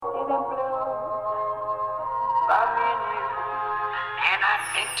I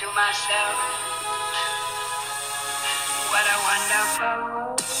think to myself, what a wonderful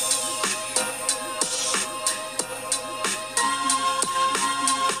world.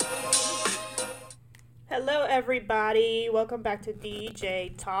 Hello, everybody. Welcome back to Dee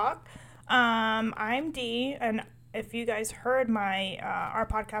Jay Talk. I'm Dee, and if you guys heard my our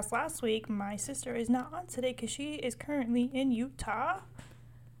podcast last week, my sister is not on today because she is currently in Utah,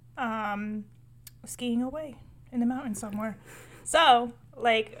 skiing away in the mountains somewhere. So,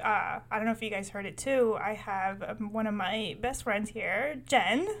 I don't know if you guys heard it too. I have one of my best friends here,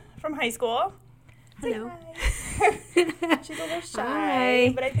 Jenn from high school. Hello. She's a little shy,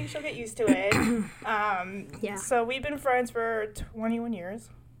 Hi. but I think she'll get used to it. Yeah. So we've been friends for 21 years.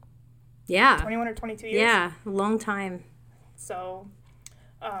 Yeah. 21 or 22 years. Yeah, a long time. So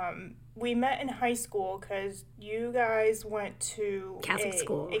we met in high school because you guys went to Catholic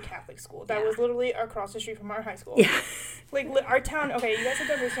school. A Catholic school. That Yeah. was literally across the street from our high school. Yeah. Our town, okay, you guys have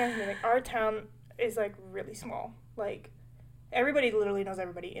to understand something. Our town is, really small. Everybody literally knows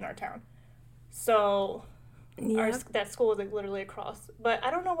everybody in our town. So that school was literally across, but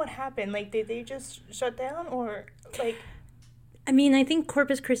I don't know what happened. Did they just shut down or I mean, I think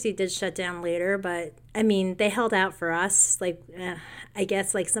Corpus Christi did shut down later, but I mean, they held out for us. I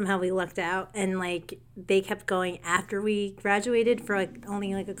guess somehow we lucked out, and they kept going after we graduated for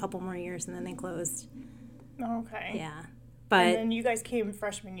only a couple more years, and then they closed. Okay. Yeah, but and then you guys came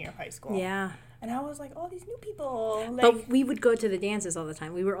freshman year of high school. Yeah. And I was like, all these new people. But we would go to the dances all the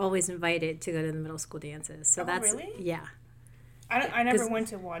time. We were always invited to go to the middle school dances. So that's really? Yeah. I never went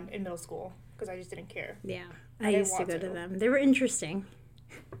to one in middle school because I just didn't care. Yeah, I used to go to them. They were interesting.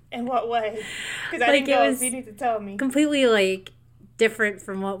 In what way? Because I didn't go, so you need to tell me. Completely different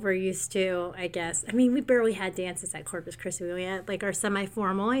from what we're used to, I guess. I mean, we barely had dances at Corpus Christi. We only had our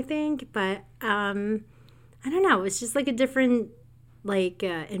semi-formal, I think. But I don't know. It's just a different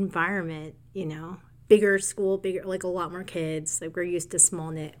environment, bigger school, bigger, a lot more kids. We're used to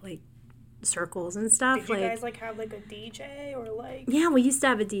small knit circles and stuff. Did you guys have a DJ or Yeah, we used to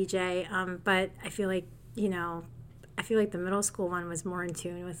have a DJ, but I feel the middle school one was more in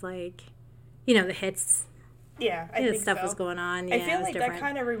tune with the hits. Yeah, I think stuff so. was going on. Yeah, I feel that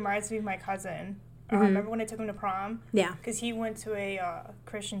kind of reminds me of my cousin. Remember when I took him to prom? Yeah. Because he went to a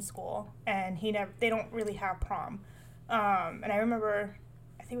Christian school, and they don't really have prom. And I remember,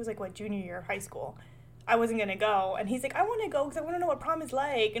 I think it was junior year of high school. I wasn't going to go. And he's like, I want to go because I want to know what prom is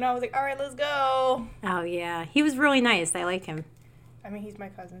like. And I was like, all right, let's go. Oh, yeah. He was really nice. I like him. I mean, he's my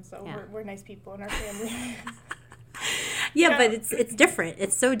cousin, so yeah. we're nice people in our family. Yeah, but it's different.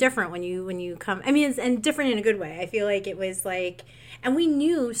 It's so different when you come. I mean, and different in a good way. I feel it was and we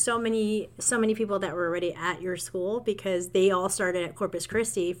knew so many people that were already at your school because they all started at Corpus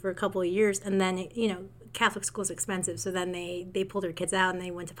Christi for a couple of years, and then Catholic school's expensive, so then they pulled their kids out and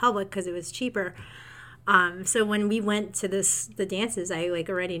they went to public because it was cheaper. So when we went to the dances, I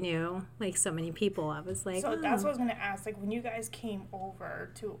already knew so many people. I was like, so that's what I was gonna ask. When you guys came over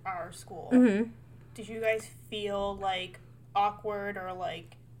to our school, did you guys feel awkward or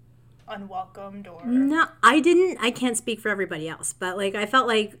unwelcomed or? No, I didn't. I can't speak for everybody else, but I felt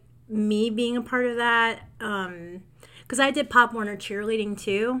me being a part of that because I did Pop Warner cheerleading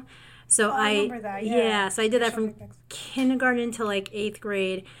too. So I remember that, yeah. So I did that from kindergarten to 8th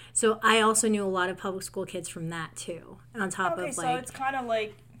grade. So I also knew a lot of public school kids from that too. On top of so it's kind of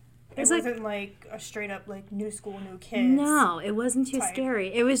it wasn't a straight up new school, new kids. No, it wasn't too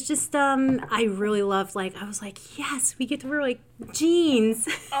scary. It was just I really loved I was yes, we get to wear jeans.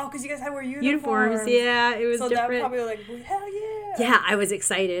 Oh, because you guys had to wear uniforms. Yeah, it was so different. So that probably hell yeah. Yeah, I was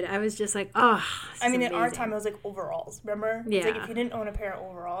excited. I was just oh. I mean, amazing. In our time it was overalls. Remember? Yeah. It's if you didn't own a pair of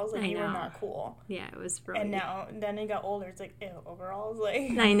overalls, you were not cool. Yeah, it was really. And then it got older. It's ew, overalls.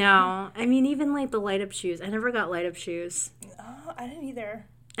 I know. I mean, even the light up shoes. I never got light up shoes. Oh, I didn't either.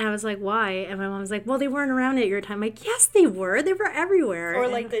 And I was like, why? And my mom was like, well, they weren't around at your time. Yes, they were. They were everywhere. Or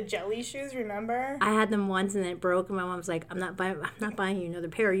the jelly shoes, remember? I had them once and it broke. And my mom was like, I'm not buying you another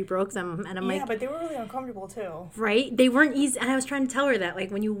pair. You broke them. And I'm yeah, but they were really uncomfortable too. Right? They weren't easy. And I was trying to tell her that,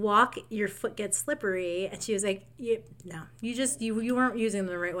 when you walk, your foot gets slippery. And she was like, no, you weren't using them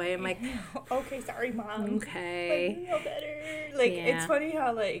the right way. I'm like, okay, sorry, Mom. Okay. You know better. It's funny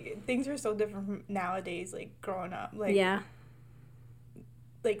how, things are so different from nowadays, growing up. Yeah.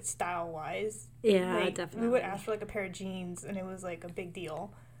 Style-wise. Yeah, definitely. We would ask for, a pair of jeans, and it was, a big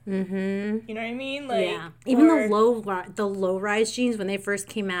deal. Mm-hmm. You know what I mean? Yeah. Even the low-rise jeans, when they first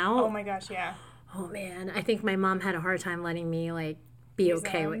came out. Oh, my gosh, yeah. Oh, man. I think my mom had a hard time letting me, be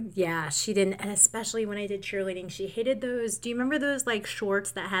okay with. Yeah, she didn't. And especially when I did cheerleading, she hated those. Do you remember those,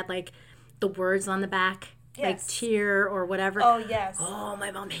 shorts that had, the words on the back? like cheer or whatever. Oh, yes. Oh,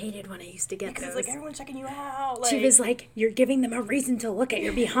 my mom hated when I used to get because those. Because, like, everyone's checking you out. Like, she was like, you're giving them a reason to look at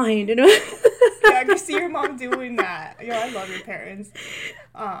your behind. Yeah, I can see your mom doing that. Yo, I love your parents.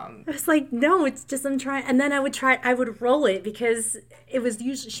 I was like, no, it's just I'm trying. And then I would roll it because it was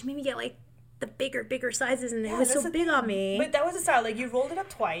usually, she made me get, like, the bigger sizes, and it was so big on me. But that was the style. Like, you rolled it up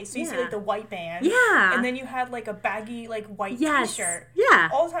twice, so you see, like, the white band. Yeah. And then you had, like, a baggy, like, white t-shirt. Yeah.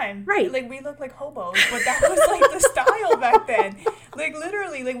 All the time. Right. Like, we looked like hobos, but that was, like, the style back then. Like,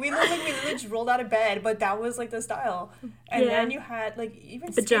 literally, like, we looked like we literally just rolled out of bed, but that was, like, the style. And then you had, like,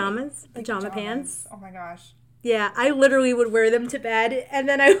 even pajamas. Pajama pants. Oh, my gosh. Yeah, I literally would wear them to bed, and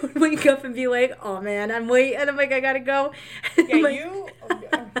then I would wake up and be like, oh, man, I'm late, and I'm like, I gotta go. Yeah,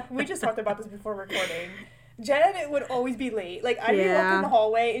 we just talked about this before recording. Jenn would always be late. Like, I'd be walking in the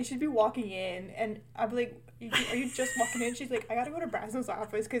hallway, and she'd be walking in, and I'd be like, are you just walking in? She's like, I gotta go to Brazo's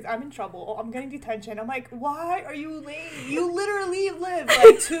office because I'm in trouble. I'm getting detention. I'm like, why are you late? You literally live,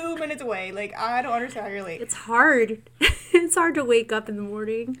 like, 2 minutes away. Like, I don't understand how you're late. It's hard. It's hard to wake up in the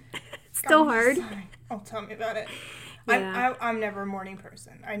morning. It's so hard. Oh, tell me about it. Yeah. I'm never a morning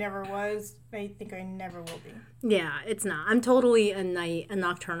person. I never was. I think I never will be. Yeah, it's not. I'm totally a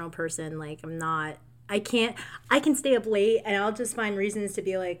nocturnal person. Like, I can stay up late and I'll just find reasons to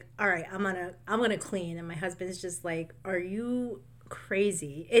be like, all right, I'm gonna clean. And my husband's just like, are you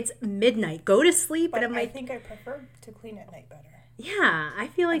crazy? It's midnight. Go to sleep. But and I'm like, I think I prefer to clean at night better. Yeah, I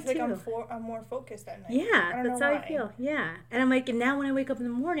feel like too. I'm more focused at night. Yeah, that's how I feel. Yeah, and I'm like, and now when I wake up in the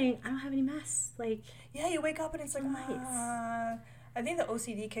morning, I don't have any mess. Like, yeah, you wake up and it's like, nice. I think the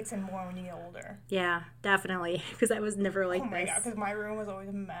OCD kicks in more when you get older. Yeah, definitely, because I was never like this. Oh my god, because my room was always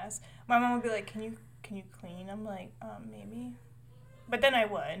a mess. My mom would be like, "Can you clean?" I'm like, maybe, but then I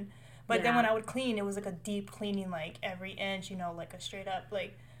would. But then when I would clean, it was like a deep cleaning, like every inch, like a straight up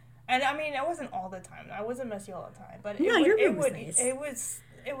like. And I mean, it wasn't all the time. I wasn't messy all the time, but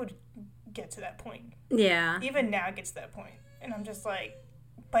it would get to that point. Yeah. Even now, it gets to that point, and I'm just like,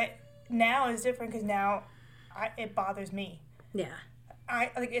 but now it's different because now, it bothers me. Yeah.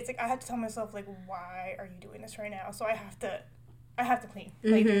 I have to tell myself like, why are you doing this right now? So I have to clean.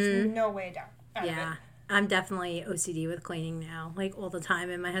 Like, there's no way down. Out of it. I'm definitely OCD with cleaning now, like all the time,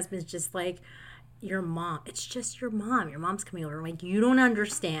 and my husband's just like, your mom, it's just your mom. Your mom's coming over. I'm like, you don't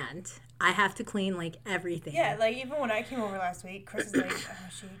understand. I have to clean, like, everything. Yeah, like, even when I came over last week, Chris is like,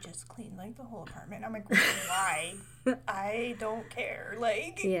 she just cleaned, like, the whole apartment. I'm like, why? I don't care.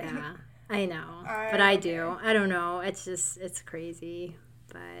 Like. Yeah, I know. But I do. I don't know. It's just, it's crazy.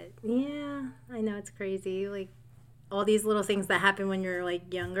 But, yeah, I know it's crazy. Like, all these little things that happen when you're,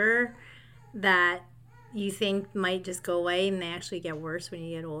 like, younger that you think might just go away, and they actually get worse when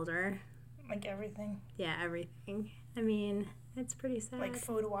you get older. Like everything. Yeah, everything. I mean, it's pretty sad. Like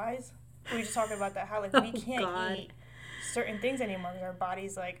food-wise. We were just talking about that, how, like, we can't eat certain things anymore because our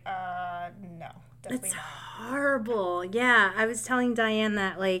body's like, no, definitely it's not. Horrible. Yeah, I was telling Diane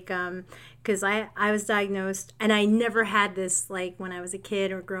that, like, because I was diagnosed, and I never had this, like, when I was a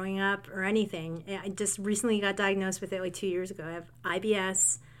kid or growing up or anything. I just recently got diagnosed with it, like, 2 years ago. I have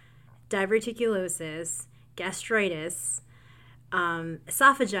IBS, diverticulosis, gastritis,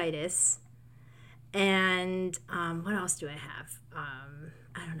 esophagitis, and what else do I have?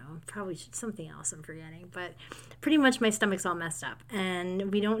 I don't know, probably something else I'm forgetting, but pretty much my stomach's all messed up,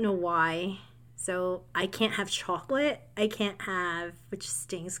 and we don't know why. So I can't have chocolate. I can't have, which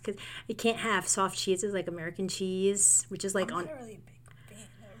stings, because I can't have soft cheeses like American cheese, which is like I'm not really a big fan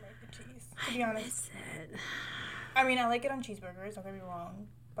of American cheese, to be honest. I mean, I like it on cheeseburgers, don't get me wrong,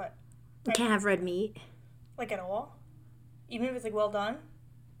 but you can't have red meat. Like, at all? Even if it's, like, well done?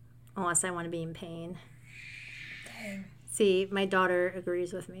 Unless I want to be in pain. Dang. See, my daughter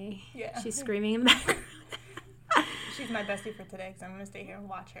agrees with me. Yeah. She's screaming in the background. She's my bestie for today because I'm going to stay here and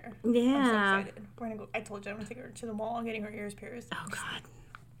watch her. Yeah. I'm so excited. We're gonna go. I told you I'm going to take her to the mall and getting her ears pierced. Oh, God.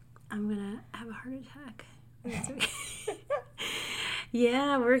 I'm going to have a heart attack.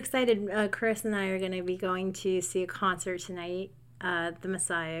 Yeah, we're excited. Chris and I are going to be going to see a concert tonight, the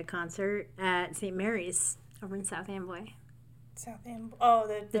Messiah concert at St. Mary's over in South Amboy. South Amboy. Oh,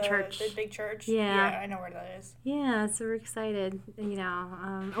 the church. The big church? Yeah. Yeah, I know where that is. Yeah, so we're excited.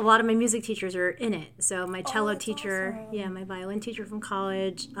 A lot of my music teachers are in it. So my cello teacher, awesome. My violin teacher from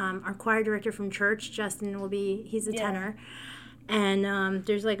college, our choir director from church, Justin he's a tenor. And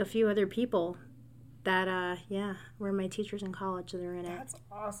there's like a few other people that, were my teachers in college that are in it. That's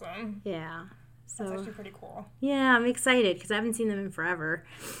awesome. Yeah. So, that's actually pretty cool. Yeah, I'm excited because I haven't seen them in forever.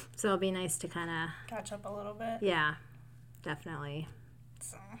 So it'll be nice to kind of catch up a little bit. Yeah, definitely.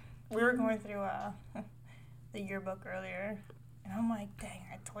 So we were going through the yearbook earlier, And I'm like, dang,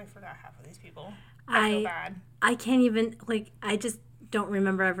 I totally forgot half of these people. I feel bad. I can't even, like, I just don't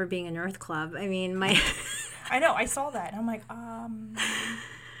remember ever being in Earth Club. I mean, my... I know, I saw that. And I'm like, I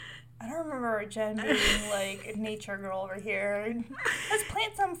don't remember Jenn being like a nature girl over here. Let's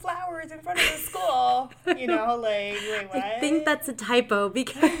plant some flowers in front of the school. You know, like, wait, what? I think that's a typo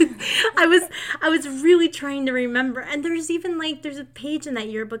because I was really trying to remember. And there's even like there's a page in that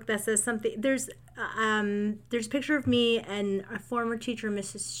yearbook that says something. There's a picture of me and a former teacher,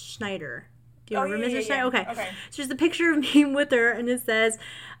 Mrs. Schneider. Do you remember Mrs. Schneider? Yeah. Okay. So there's a picture of me with her, and it says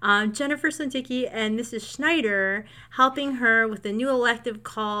Jennifer Sontiki and Mrs. Schneider helping her with a new elective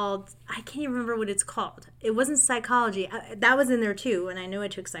called, I can't even remember what it's called. It wasn't psychology. That was in there too, and I know I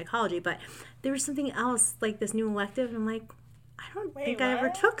took psychology, but there was something else like this new elective, and I'm like, I don't think I ever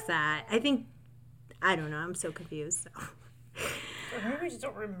took that. I don't know. I'm so confused. So. Maybe we just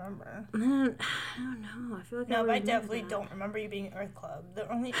don't remember. I don't know. I feel like I definitely don't remember you being Earth Club.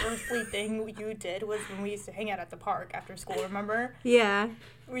 The only earthly thing you did was when we used to hang out at the park after school, remember? Yeah.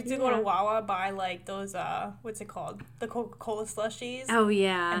 We used to go to Wawa, buy like those, what's it called? The Coca-Cola slushies. Oh,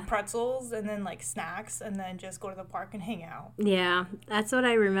 yeah. And pretzels, and then like snacks, and then just go to the park and hang out. Yeah, that's what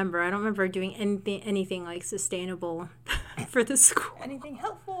I remember. I don't remember doing anything like sustainable for the school. Anything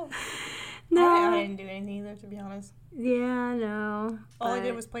helpful? No. I didn't do anything either, to be honest. Yeah, no. All I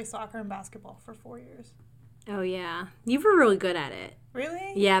did was play soccer and basketball for 4 years. Oh, yeah. You were really good at it.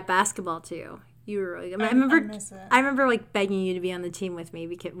 Really? Yeah, basketball, too. You were really good. I miss it. I remember, like, begging you to be on the team with me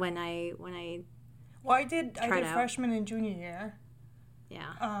because when I Well, I did freshman and junior year.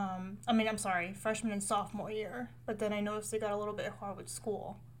 Yeah. I'm sorry, freshman and sophomore year. But then I noticed it got a little bit hard with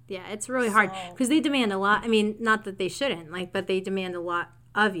school. Yeah, it's really hard because they demand a lot. I mean, not that they shouldn't, like, but they demand a lot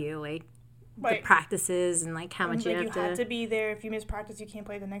of you, like, the practices and like how much you have to. You had to be there. If you miss practice, you can't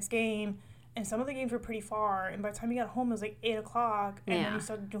play the next game. And some of the games were pretty far. And by the time you got home, it was like 8:00, and then you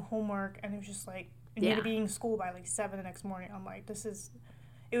started to do homework, and it was just like you had to be in school by like 7 the next morning. I'm like,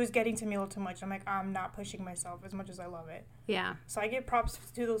 it was getting to me a little too much. I'm like, I'm not pushing myself as much as I love it. Yeah. So I give props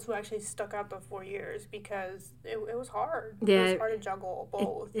to those who actually stuck out the 4 years because it was hard. Yeah. It was hard to juggle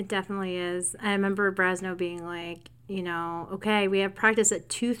both. It definitely is. I remember Brasno being like, you know, okay, we have practice at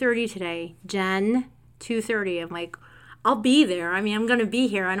 2:30 today. Jenn, 2:30. I'm like, I'll be there. I mean, I'm going to be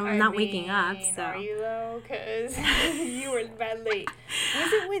here. I'm not waking up. So. Are you though? Because you were bad late.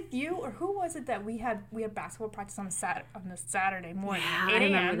 Was it with you or who was it that we had basketball practice on the Saturday morning? Yeah, 8 I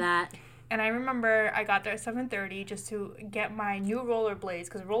remember that. And I remember I got there at 7:30 just to get my new rollerblades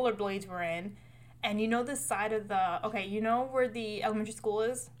because rollerblades were in. And you know the side of you know where the elementary school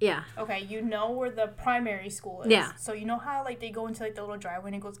is? Yeah. Okay, you know where the primary school is. Yeah. So you know how like they go into like the little driveway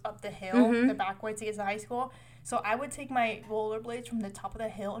and it goes up the hill, the back way to get to high school? So I would take my rollerblades from the top of the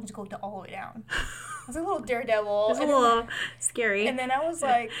hill and just go all the way down. I was like a little daredevil. It was a little scary. And then I was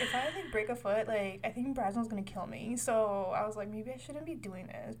like, if I like break a foot, like I think Brasno's gonna kill me. So I was like, maybe I shouldn't be doing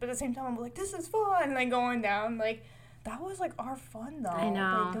this. But at the same time, I'm like, this is fun. Like going down, like that was like our fun though. I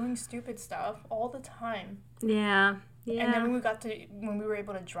know. Like doing stupid stuff all the time. Yeah. Yeah. And then when we were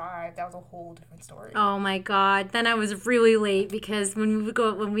able to drive, that was a whole different story. Oh my God! Then I was really late because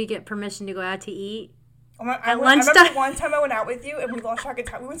when we get permission to go out to eat. I remember one time I went out with you and we lost track of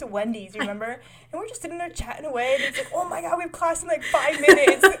time. We went to Wendy's, you remember? And we're just sitting there chatting away. And it's like, oh my God, we have class in like 5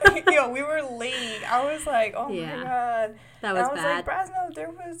 minutes. We were late. I was like, oh my God. That was bad. I was like,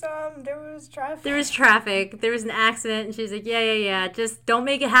 Brasno, there was traffic. There was traffic. There was an accident. And she's like, yeah. Just don't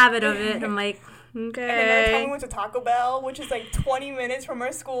make a habit of it. I'm like, okay. And another time we went to Taco Bell, which is like 20 minutes from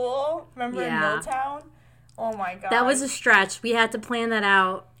our school. Remember in Milltown? Oh my God. That was a stretch. We had to plan that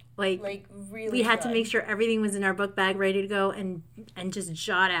out. Like really we had to make sure everything was in our book bag ready to go and just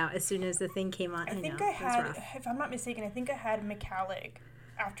jot out as soon as the thing came on. I think I had, if I'm not mistaken, McCallick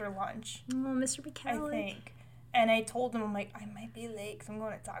after lunch. Oh, Mr. McCallick. I think. And I told him, I'm like, I might be late because I'm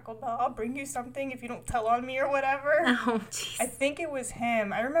going to Taco Bell. I'll bring you something if you don't tell on me or whatever. Oh, jeez. I think it was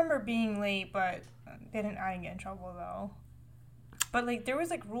him. I remember being late, but I didn't get in trouble though. But like there was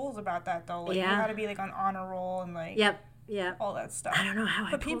like rules about that though. Like you had to be like on honor roll and like. Yep. Yeah, all that stuff. I don't know how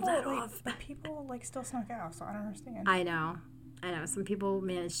I pulled that off. But people like still snuck out, so I don't understand. I know. Some people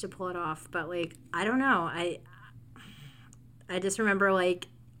managed to pull it off, but like I don't know. I just remember like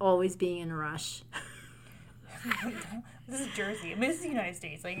always being in a rush. This is Jersey. I mean, this is the United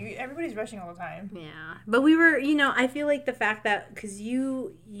States. Like everybody's rushing all the time. Yeah, but we were. I feel like the fact that because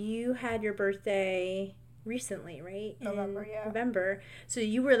you had your birthday recently, right? November, yeah. November. So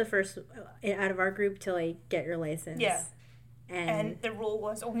you were the first out of our group to like get your license. Yeah. And the rule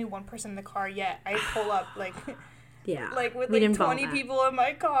was only one person in the car yet. I pull up like Yeah. Like, with, we like, didn't follow 20 that. people in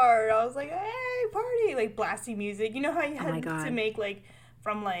my car. I was like, hey, party. Like, blasting music. You know how you had to make, like,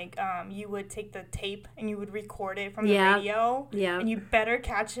 from, like, you would take the tape and you would record it from the radio. Yeah. And you better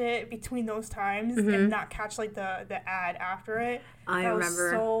catch it between those times and not catch, like, the ad after it. I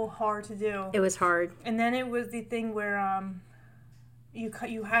remember. That was so hard to do. It was hard. And then it was the thing where,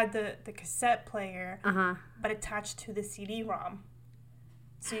 you had the cassette player, but attached to the CD-ROM.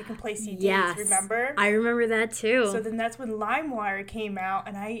 So you can play CDs, remember? I remember that too. So then that's when LimeWire came out,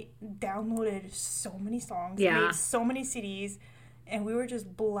 and I downloaded so many songs, made so many CDs, and we were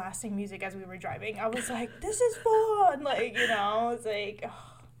just blasting music as we were driving. I was like, this is fun! Like, you know, it's like...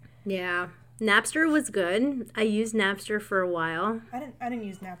 Oh. Yeah. Napster was good. I used Napster for a while. I didn't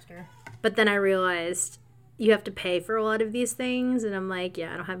use Napster. But then I realized... you have to pay for a lot of these things, and I'm like,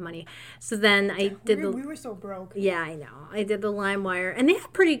 yeah, I don't have money. So then I did we were so broke. Yeah, I know. I did the LimeWire, and they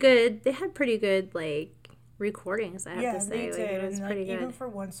had pretty good like recordings. I have to say, they like, did. it was and, pretty like, good. Even for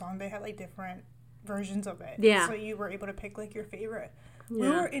one song, they had like different versions of it. Yeah. So you were able to pick like your favorite. Yeah. We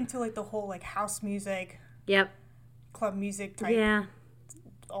were into like the whole like house music. Yep. Club music type. Yeah.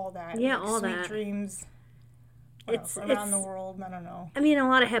 All that. Yeah, like, all Sweet that. Dreams. It's around the world. I don't know. I mean, a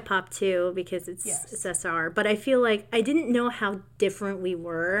lot of hip hop too, because it's SR. But I feel like I didn't know how different we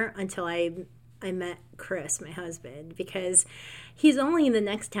were until I met Chris, my husband, because he's only in the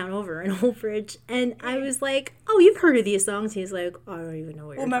next town over in Old Bridge, and I was like, "Oh, you've heard of these songs?" He's like, "Oh, I don't even know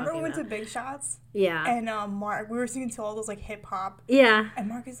what you're remember talking we went about." to Big Shots? Yeah. And Mark, we were singing to all those like hip hop. Yeah. And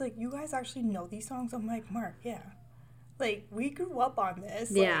Mark is like, "You guys actually know these songs?" I'm like, "Mark, yeah." Like, we grew up on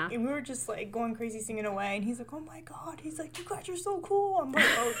this. Like, yeah. And we were just, like, going crazy singing away. And he's like, oh, my God. He's like, you guys are so cool. I'm like,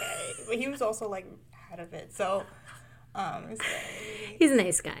 okay. But he was also, like, ahead of it. So, he's a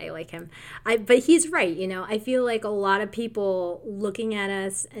nice guy. I like him. But he's right, you know. I feel like a lot of people looking at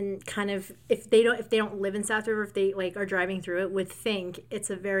us and kind of, if they don't live in South River, if they, like, are driving through it, would think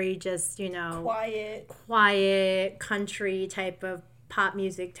it's a very just, you know. Quiet, country type of pop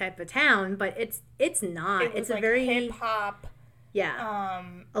music type of town, but it's not. It's like a very hip hop. Yeah.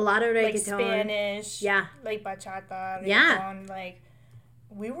 A lot of reggaeton. Like Spanish. Yeah. Like bachata. Reggaeton. Yeah. Like,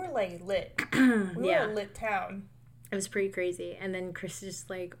 we were like lit. We were a lit town. It was pretty crazy. And then Chris is just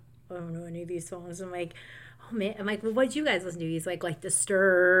like, I don't know any of these songs. I'm like, oh man. I'm like, well, what did you guys listen to? He's like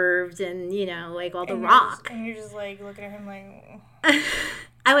Disturbed and, you know, like all the rock. And you're just like looking at him like.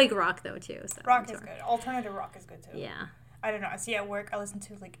 I like rock though too. So rock is good. Alternative rock is good too. Yeah. I don't know. I see at work, I listen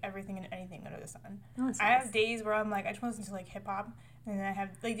to, like, everything and anything under the sun. Oh, that's I nice. have days where I'm like, I just want to listen to, like, hip-hop. And then I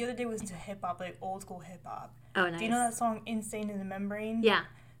have, like, the other day I listened to hip-hop, like, old school hip-hop. Oh, nice. Do you know that song, Insane in the Membrane? Yeah.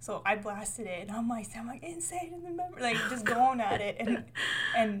 So I blasted it, and I'm like, Insane in the Membrane. Like, just going at it.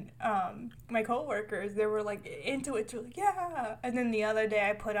 And my coworkers, they were, like, into it, too. Like, yeah. And then the other day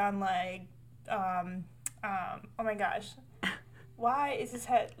I put on, like, oh, my gosh. Why is his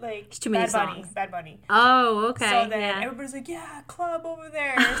head, like, too many songs. Bad Bunny. Oh, okay. So then everybody's like, yeah, club over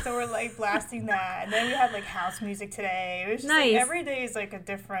there. So we're, like, blasting that. And then we had, like, house music today. It was just, nice. like, every day is, like,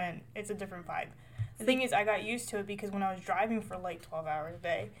 it's a different vibe. The thing is, I got used to it because when I was driving for, like, 12 hours a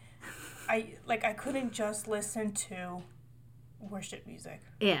day, I couldn't just listen to worship music.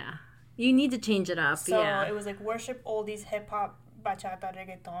 Yeah. You need to change it up, So it was, like, worship, oldies, hip-hop, bachata,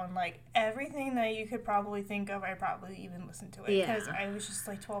 reggaeton, like, everything that you could probably think of, I probably even listened to it. Because I was just,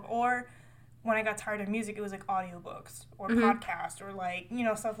 like, 12. Or when I got tired of music, it was, like, audiobooks or podcasts or, like, you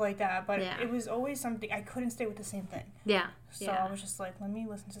know, stuff like that. But it was always something, I couldn't stay with the same thing. Yeah. So I was just like, let me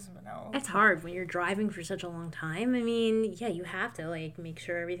listen to something else. It's hard when you're driving for such a long time. I mean, yeah, you have to, like, make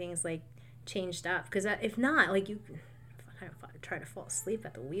sure everything's, like, changed up. Because if not, like, you try to fall asleep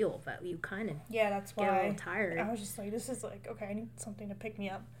at the wheel, but you kind of that's why get a little tired. I was just like, this is like, okay, I need something to pick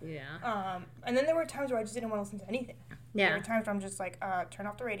me up. Yeah. And then there were times where I just didn't want to listen to anything. Yeah. There were times where I'm just like, turn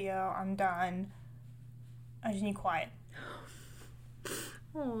off the radio, I'm done. I just need quiet.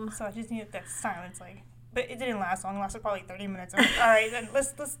 Oh. So I just needed that silence, like. But it didn't last long. It lasted probably 30 minutes. I'm like, all right, then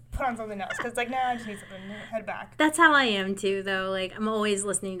let's put on something else. Because, like, now I just need something to head back. That's how I am, too, though. Like, I'm always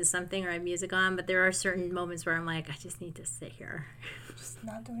listening to something or I have music on, but there are certain moments where I'm like, I just need to sit here. Just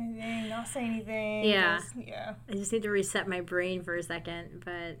not do anything, not say anything. Yeah. Yeah. I just need to reset my brain for a second.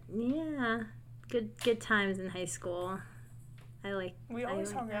 But, yeah, good times in high school. We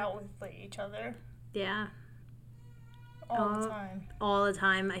always hung out with, like, each other. Yeah. All the time. All the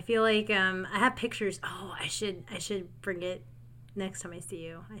time. I feel like I have pictures. Oh, I should bring it next time I see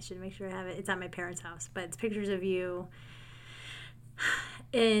you. I should make sure I have it. It's at my parents' house, but it's pictures of you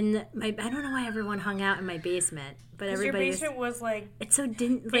in my. I don't know why everyone hung out in my basement, but everybody. Your basement was like. It's so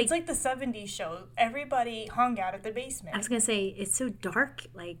didn't like. It's like the '70s show. Everybody hung out at the basement. I was gonna say it's so dark,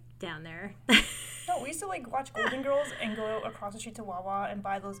 like down there. No, we used to like watch Golden Girls and go across the street to Wawa and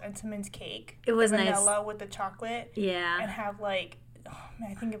buy those Entenmann's cake. It was the nice. vanilla with the chocolate. Yeah. And have like, oh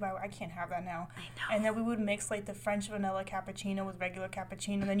man, I think about it, I can't have that now. I know. And then we would mix like the French vanilla cappuccino with regular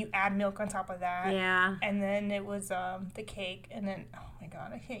cappuccino, and then you add milk on top of that. Yeah. And then it was the cake, and then oh my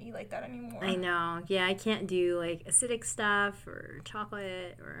god, I can't eat like that anymore. I know. Yeah, I can't do like acidic stuff or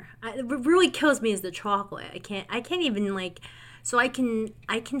chocolate what really kills me is the chocolate. I can't even like. So I can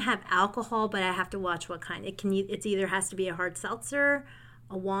have alcohol, but I have to watch what kind. It's either has to be a hard seltzer,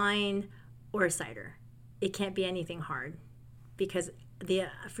 a wine, or a cider. It can't be anything hard, because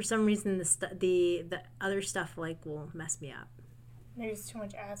for some reason the other stuff like will mess me up. Maybe it's too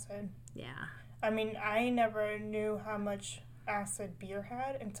much acid. Yeah. I mean, I never knew how much acid beer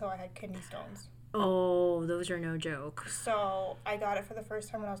had until I had kidney stones. Oh, those are no joke. So I got it for the first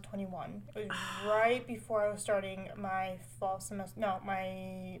time when I was 21. It was right before I was starting my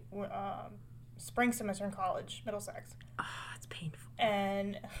spring semester in college, Middlesex. Oh, it's painful.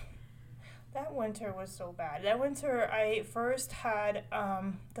 And that winter was so bad. That winter, I first had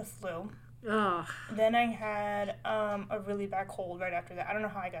the flu. Oh. Then I had a really bad cold right after that. I don't know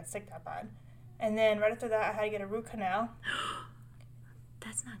how I got sick that bad. And then right after that, I had to get a root canal.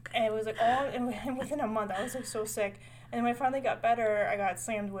 That's not good. And it was like and within a month, I was like so sick. And then when I finally got better, I got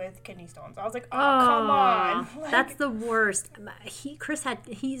slammed with kidney stones. I was like, oh come on. Like, that's the worst.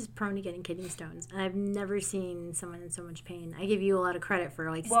 He's prone to getting kidney stones. And I've never seen someone in so much pain. I give you a lot of credit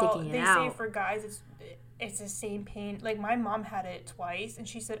for like sticking it out. Well, they say for guys, it's the same pain. Like my mom had it twice, and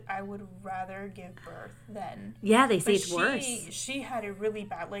she said I would rather give birth than. Yeah, they say it's worse. She had it really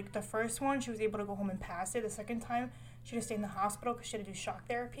bad. Like the first one, she was able to go home and pass it. The second time, she had to stay in the hospital because she had to do shock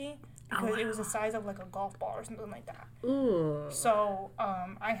therapy because it was the size of like a golf ball or something like that. Ooh. So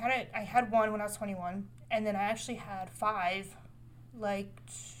I had one when I was 21, and then I actually had 5, like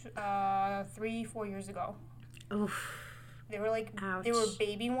 3-4 years ago. Oof. They were like Ouch. They were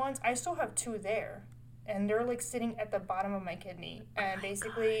baby ones. I still have 2 there. And they're, like, sitting at the bottom of my kidney. And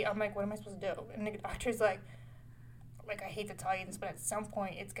basically, I'm like, what am I supposed to do? And the doctor's like, I hate to tell you this, but at some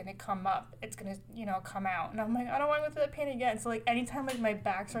point, it's going to come up. It's going to, come out. And I'm like, I don't want to go through that pain again. So, like, anytime, like, my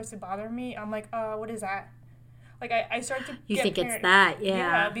back starts to bother me, I'm like, what is that? Like, I start to You think it's that, yeah.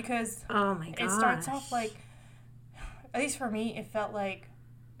 Yeah, because oh my gosh. It starts off, like, at least for me, it felt like,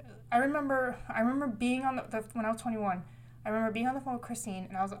 I remember being on when I was 21, I remember being on the phone with Christine,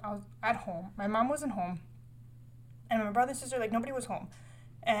 and I was at home. My mom wasn't home, and my brother and sister, like, nobody was home.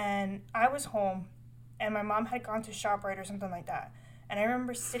 And I was home, and my mom had gone to ShopRite or something like that. And I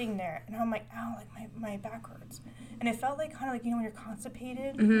remember sitting there, and I'm like, ow, like, my back hurts. And it felt like kind of like, when you're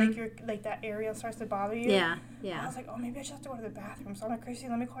constipated, like, you're like, that area starts to bother you. Yeah, yeah. And I was like, oh, maybe I just have to go to the bathroom. So I'm like, Christine,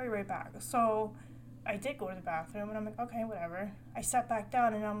 let me call you right back. So I did go to the bathroom, and I'm like, okay, whatever. I sat back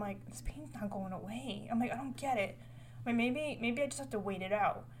down, and I'm like, this pain's not going away. I'm like, I don't get it. Like, maybe I just have to wait it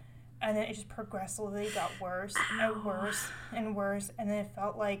out. And then it just progressively got worse and worse and worse. And then it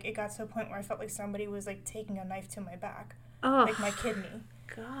felt like, it got to a point where I felt like somebody was, like, taking a knife to my back. Oh, like, my kidney.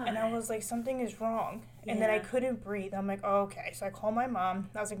 God. And I was like, something is wrong. And then I couldn't breathe. I'm like, oh, okay. So I called my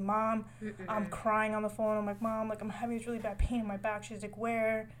mom. I was like, Mom, I'm crying on the phone. I'm like, Mom, like, I'm having this really bad pain in my back. She's like,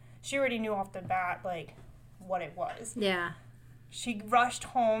 where? She already knew off the bat, like, what it was. Yeah. She rushed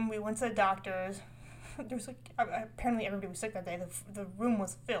home. We went to the doctor's. There was, like, apparently everybody was sick that day. The room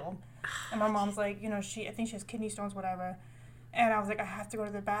was filled. And my mom's like, I think she has kidney stones, whatever. And I was like, I have to go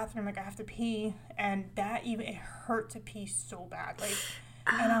to the bathroom. Like, I have to pee. And it hurt to pee so bad. Like,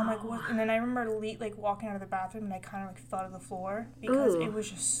 and I'm like, what? And then I remember, walking out of the bathroom, and I kind of, like, fell to the floor because it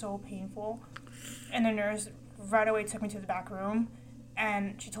was just so painful. And the nurse right away took me to the back room,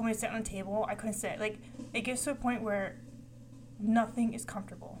 and she told me to sit on the table. I couldn't sit. Like, it gets to a point where nothing is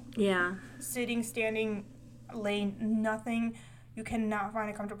comfortable. Yeah. Sitting, standing, laying, nothing. You cannot find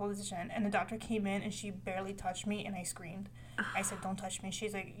a comfortable position. And the doctor came in, and she barely touched me, and I screamed. I said, don't touch me.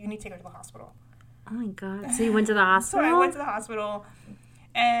 She's like, you need to take her to the hospital. Oh, my God. So you went to the hospital? So I went to the hospital,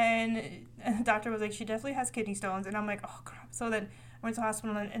 and the doctor was like, she definitely has kidney stones. And I'm like, oh, crap. So then I went to the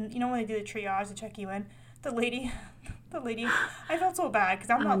hospital, and when they do the triage to check you in, the lady, I felt so bad because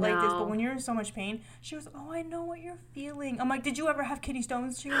I'm not like this, but when you're in so much pain, she was, oh, I know what you're feeling. I'm like, did you ever have kidney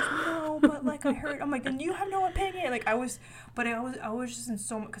stones? She goes, no, but, like, I heard. I'm like, then you have no opinion. Like, I was just in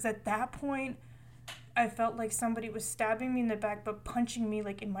so much, because at that point, I felt like somebody was stabbing me in the back, but punching me,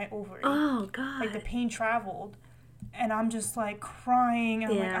 like, in my ovary. Oh, God. Like, the pain traveled. And I'm just, like, crying.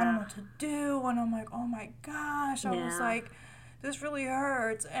 And I'm like, I don't know what to do. And I'm like, oh, my gosh. I was like, this really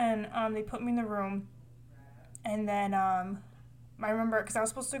hurts. And they put me in the room. And then I remember, because I was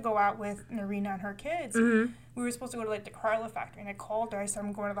supposed to go out with Narina and her kids. Mm-hmm. We were supposed to go to, like, the Carla factory, and I called her. I said,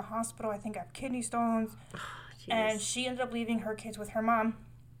 I'm going to the hospital. I think I have kidney stones. Oh, and she ended up leaving her kids with her mom,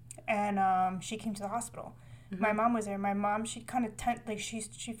 and she came to the hospital. Mm-hmm. My mom was there. My mom, she kind of,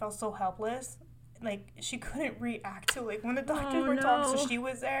 she felt so helpless. Like, she couldn't react to, like, when the doctors were talking, so she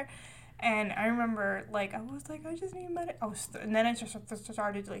was there. And I remember, like, I was like, I just need and then I just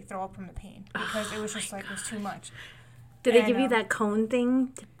started to, like, throw up from the pain, because it was just, like, it was too much. Did they give you that cone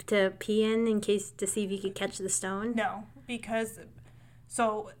thing to pee in case, to see if you could catch the stone? No, because,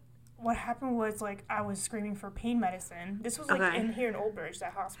 so what happened was, like, I was screaming for pain medicine. This was, like, here in Old Bridge,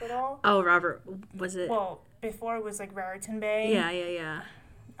 that hospital. Oh, Robert, was it? Well, before it was, like, Raritan Bay. Yeah.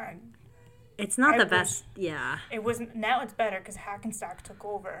 It's not the best, yeah. It wasn't, now it's better because Hackensack took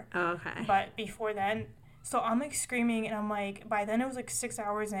over. Oh, okay. But before then, so I'm, like, screaming, and I'm, like, by then it was, like, 6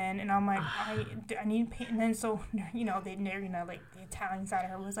 hours in, and I'm, like, I need pain. And then, so, you know, like, the Italian side of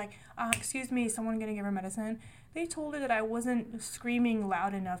her was like, excuse me, is someone going to give her medicine? They told her that I wasn't screaming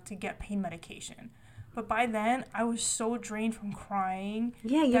loud enough to get pain medication. But by then, I was so drained from crying.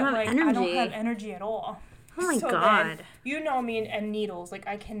 Yeah, you don't have energy. I don't have energy at all. Oh my God. Then, you know me and needles. Like,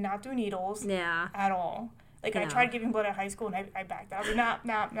 I cannot do needles. Yeah. At all. Like, I tried giving blood at high school, and I backed out. I was like,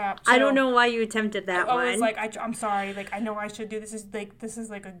 nah. So, I don't know why you attempted that one. I was like, I'm sorry. Like, I know I should do this. This is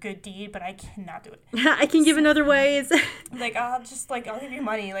like a good deed, but I cannot do it. I can give in other ways. Like, I'll give you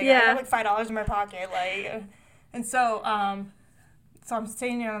money. Like, I have, like, $5 in my pocket. Like, and so I'm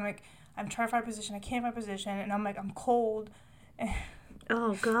sitting there, and I'm like, I'm trying to find a position. I can't find a position, and I'm like, I'm cold.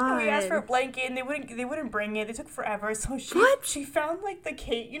 Oh God! We asked for a blanket, and they wouldn't bring it. It took forever. So she found, like, the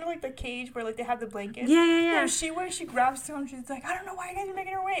cage, you know, like the cage where, like, they have the blankets. Yeah. She grabs some. She's like, I don't know why you guys are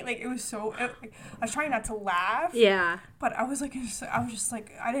making her wait. Like, it was so. I was trying not to laugh. Yeah. But I was just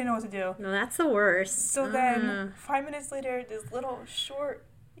like, I didn't know what to do. No, that's the worst. So then 5 minutes later, this little short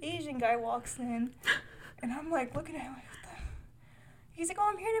Asian guy walks in, and I'm like looking at him like, what the? He's like, oh,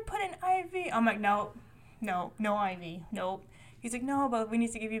 I'm here to put an IV. I'm like, no IV, nope. He's like, no, but we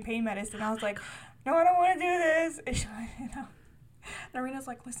need to give you pain medicine. I was like, no, I don't want to do this. And Narina's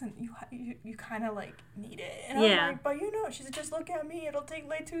like, listen, you kind of, like, need it. And I'm like, but you know, she said, just look at me. It'll take,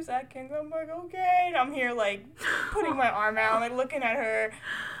 like, 2 seconds. I'm like, okay. And I'm here, like, putting my arm out, like, looking at her.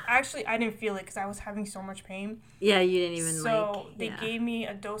 Actually, I didn't feel it because I was having so much pain. Yeah, you didn't even, So they gave me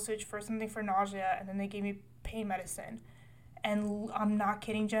a dosage for something for nausea, and then they gave me pain medicine. And I'm not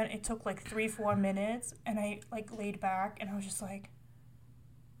kidding, Jen. It took, like, 3-4 minutes, and I, like, laid back, and I was just like,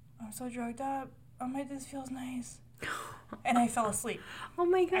 I'm so drugged up. Oh my, this feels nice. And I fell asleep. Oh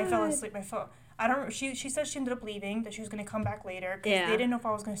my God. I fell asleep. She said she ended up leaving, that she was going to come back later, because they didn't know if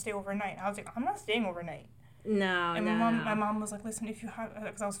I was going to stay overnight. I was like, I'm not staying overnight. No, and my mom was like, listen, if you have,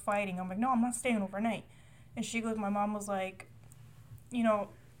 because I was fighting. I'm like, no, I'm not staying overnight. And my mom was like, you know,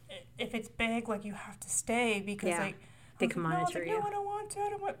 if it's big, like, you have to stay, because, like, they can monitor you. No, I don't want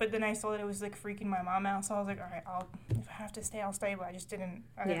to. But then I saw that it was, like, freaking my mom out. So I was like, all right, if I have to stay, I'll stay. But I just didn't.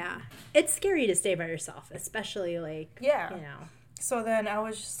 It's scary to stay by yourself, especially, like, you know. So then I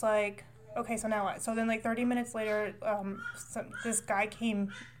was just like, okay, so now what? So then, like, 30 minutes later, this guy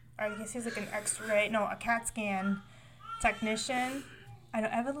came. I guess he's, like, a CAT scan technician. I know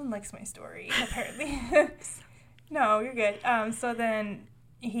Evelyn likes my story, apparently. No, you're good. So then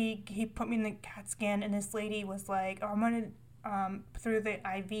he put me in the CAT scan, and this lady was like, oh, I'm going to, through the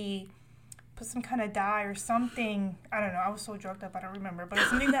IV, put some kind of dye or something. I don't know. I was so drugged up, I don't remember. But it's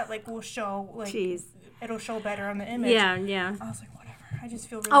something that, like, will show, like, it'll show better on the image. Yeah. I was like, whatever. I just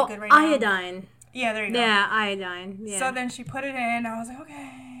feel really good right now. Iodine. Yeah, there you go. Yeah, iodine. Yeah. So then she put it in. I was like,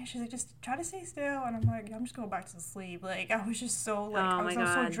 okay. She's like, just try to stay still. And I'm like, I'm just going back to sleep. Like, I was just so, like, I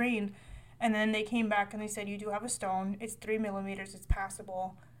was so drained. And then they came back and they said, you do have a stone. It's 3 millimeters. It's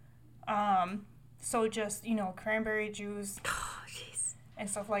passable. So just, you know, cranberry juice. Oh, jeez. And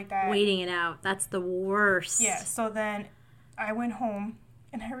stuff like that. Waiting it out. That's the worst. Yeah. So then I went home,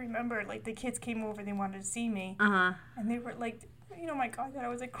 and I remember, like, the kids came over. They wanted to see me. Uh-huh. And they were like, you know, my God, I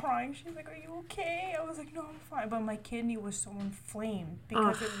was, like, crying. She's like, are you okay? I was like, no, I'm fine. But my kidney was so inflamed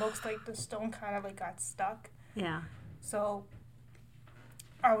because it looks like the stone kind of, like, got stuck. Yeah. So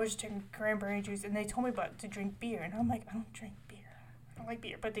I was drinking cranberry juice, and they told me to drink beer. And I'm like, I don't drink beer. I don't like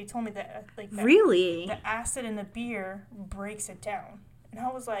beer. But they told me that, like, really? The acid in the beer breaks it down. And I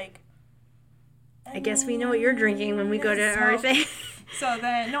was like, I guess we know what you're drinking when we go to our thing. So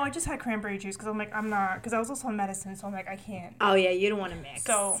then, no, I just had cranberry juice because I'm like, I'm not, because I was also on medicine, so I'm like, I can't. Oh, yeah, you don't want to mix.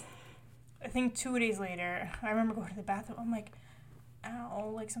 So I think 2 days later, I remember going to the bathroom. I'm like,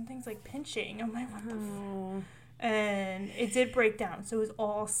 ow, like, something's, like, pinching. I'm like, what the And it did break down. So it was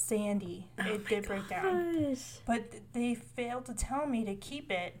all sandy. It did break down. But they failed to tell me to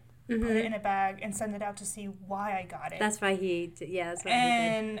keep it, put it in a bag, and send it out to see why I got it. That's why he did.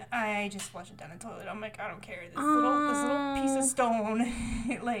 And I just flushed it down the toilet. I'm like, I don't care. This little piece of stone.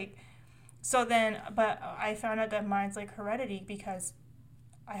 Like, so then, but I found out that mine's like heredity because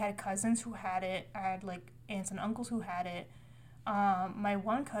I had cousins who had it. I had like aunts and uncles who had it. My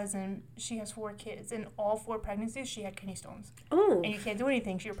one cousin, she has 4 kids, and all 4 pregnancies she had kidney stones. Oh. And you can't do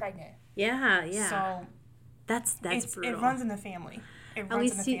anything. She was pregnant. Yeah. So that's brutal. It runs in the family.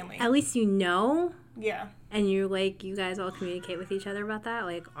 At least you know. Yeah. And you guys all communicate with each other about that.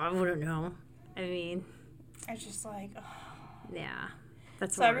 Like, I wouldn't know. I mean, it's just like, yeah.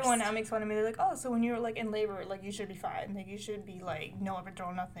 That's so everyone now makes fun of me. They're like, oh, so when you're like in labor, like you should be fine. Like you should be like no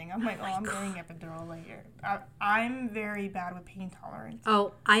epidural, nothing. I'm like, I'm getting epidural later. I'm very bad with pain tolerance.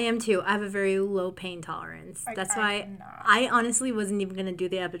 Oh, I am too. I have a very low pain tolerance. That's why I honestly wasn't even gonna do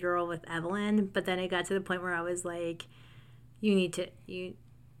the epidural with Evelyn. But then it got to the point where I was like, you need to do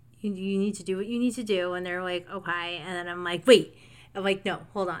what you need to do. And they're like, okay. And then I'm like, wait. I'm like, no,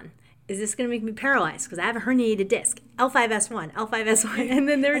 hold on. Is this going to make me paralyzed? Because I have a herniated disc. L5S1. And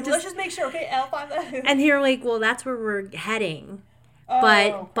then they're let's just make sure, okay, L5S1. And they're like, well, that's where we're heading.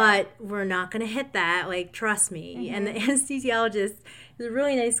 But we're not going to hit that. Like, trust me. And the anesthesiologist is a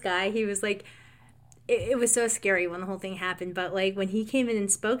really nice guy. He was like, it was so scary when the whole thing happened. But, like, when he came in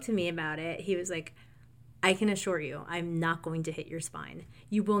and spoke to me about it, he was like, I can assure you, I'm not going to hit your spine.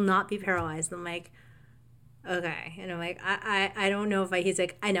 You will not be paralyzed. I'm like, okay. And I'm like, I don't know if he's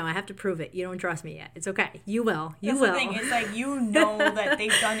like, I know, I have to prove it. You don't trust me yet. It's okay. You will. You will. That's the thing. It's like, you know that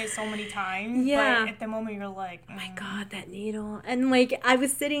they've done it so many times. Yeah. But at the moment you're like, oh my God, that needle. And like, I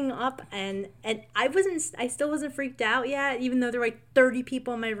was sitting up and I still wasn't freaked out yet, even though there were like 30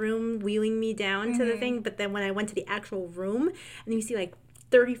 people in my room wheeling me down to the thing. But then when I went to the actual room and you see like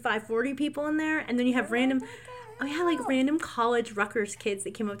 35, 40 people in there, and then you have random college Rutgers kids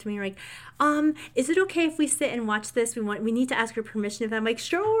that came up to me and were like, is it okay if we sit and watch this? We need to ask your permission. If I'm like,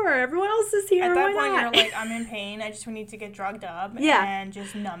 sure, everyone else is here. At that why point, not? you're like, I'm in pain. I just need to get drugged up and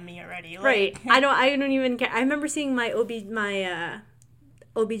just numb me already. Like, right. I don't even care. I remember seeing my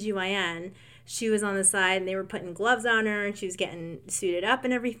OBGYN. She was on the side and they were putting gloves on her and she was getting suited up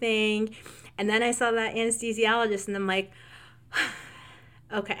and everything. And then I saw that anesthesiologist and I'm like,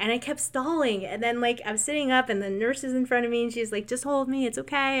 okay, and I kept stalling, and then like I was sitting up, and the nurse is in front of me, and she's like, "Just hold me, it's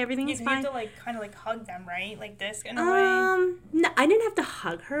okay, everything is fine." You have to like kind of like hug them, right? Like this in a way. No, I didn't have to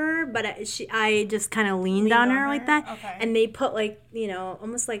hug her, but I just kind of leaned on her like that, okay. And they put like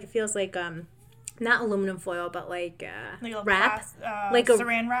almost like it feels like not aluminum foil, but like a wrap, like a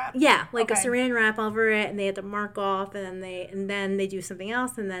saran wrap. Yeah, like a saran wrap over it, and they had to mark off, and then they do something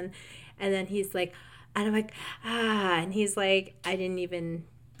else, and then he's like. And I'm like, and he's like,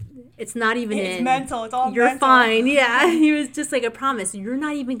 it's not even It's mental. It's all You're mental. fine. Yeah. He was just like, I promise, you're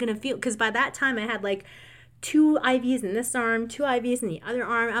not even going to feel, because by that time I had like 2 IVs in this arm, 2 IVs in the other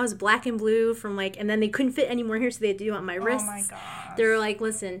arm. I was black and blue from like, and then they couldn't fit any more here, so they had to do it on my wrists. Oh my gosh. They were like,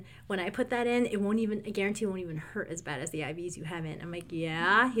 listen, when I put that in, I guarantee it won't even hurt as bad as the IVs you have in. I'm like,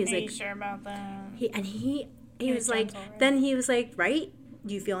 yeah. He's like, you sure about that? He was like, gentle, right? Then he was like, right?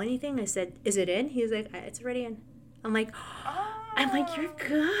 Do you feel anything? I said, is it in? He was like, it's already in. I'm like, you're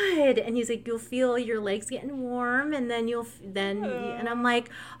good. And he's like, you'll feel your legs getting warm, and then and I'm like,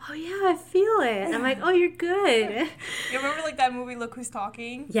 oh yeah, I feel it. And I'm like, oh, you're good. You remember like that movie, Look Who's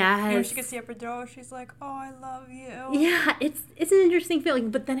Talking? Yes. Where she gets the epidural, she's like, oh, I love you. Yeah, it's an interesting feeling.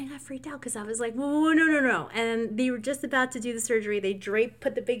 But then I got freaked out because I was like, whoa, no. And they were just about to do the surgery. They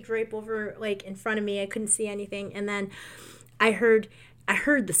put the big drape over like in front of me. I couldn't see anything, and then I heard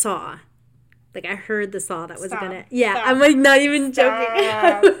the saw. Like, I heard the saw that was gonna... Yeah, Stop. I'm, like, not even joking.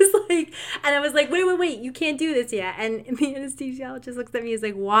 I was like, wait, you can't do this yet. And the anesthesiologist looks at me, he's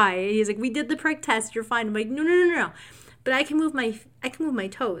like, why? He's like, we did the prick test, you're fine. I'm like, no. But I can move my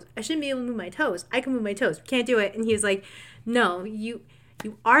toes. I shouldn't be able to move my toes. I can move my toes. Can't do it. And he's like, no, you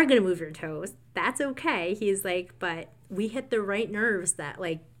are gonna move your toes. That's okay. He's like, but we hit the right nerves that,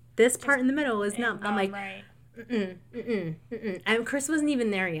 like, this part in the middle is numb. I'm like... Right. And Chris wasn't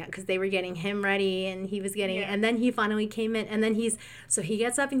even there yet because they were getting him ready, and he was getting, and then he finally came in, and then he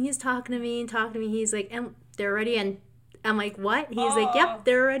gets up and he's talking to me. He's like, and they're already in. I'm like, what? He's like, yep,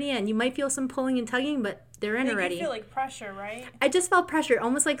 they're already in. You might feel some pulling and tugging, but they're in already. You feel like pressure, right? I just felt pressure,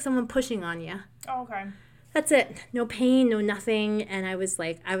 almost like someone pushing on you. Oh, okay. That's it. No pain, no nothing. And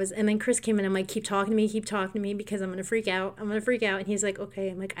and then Chris came in. I'm like, keep talking to me because I'm going to freak out. And he's like, okay.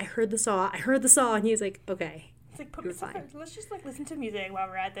 I'm like, I heard the saw. And he's like, okay. It's like, put me somewhere. Let's just, like, listen to music while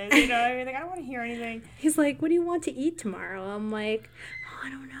we're at this. You know what I mean? Like, I don't want to hear anything. He's like, what do you want to eat tomorrow? I'm like, I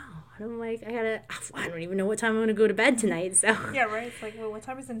don't know. I'm like, I don't even know what time I'm going to go to bed tonight, so. Yeah, right? It's like, well, what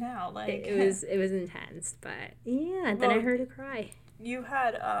time is it now? Like, it was intense, but, yeah, then I heard her cry. You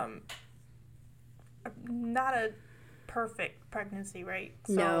had, not a perfect pregnancy, right?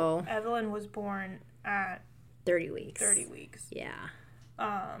 So no. Evelyn was born at 30 weeks. 30 weeks. Yeah.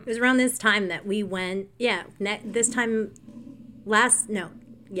 It was around this time that we went,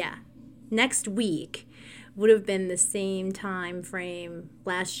 next week would have been the same time frame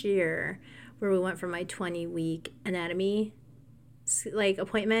last year where we went for my 20-week anatomy, like,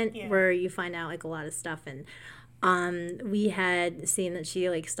 appointment, where you find out, like, a lot of stuff, and we had seen that she,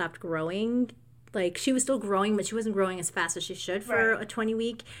 like, stopped growing. Like, she was still growing, but she wasn't growing as fast as she should for a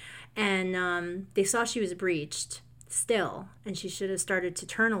 20-week, and they saw she was breached still, and she should have started to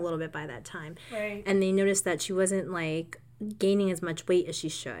turn a little bit by that time. Right. And they noticed that she wasn't, like, gaining as much weight as she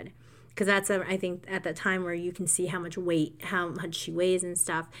should. Because that's, I think, at that time where you can see how much she weighs and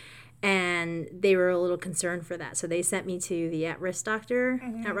stuff. And they were a little concerned for that. So they sent me to the at-risk doctor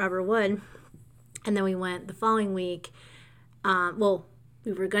at Robert Wood. And then we went the following week. We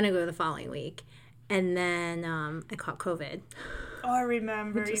were going to go the following week. And then I caught COVID. Oh, I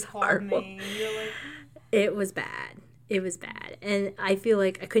remember. You called me. You're like... It was bad. It was bad. And I feel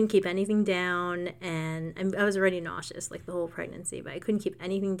like I couldn't keep anything down. And I was already nauseous, like, the whole pregnancy. But I couldn't keep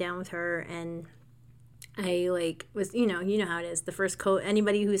anything down with her. And I, like, was, you know how it is. The first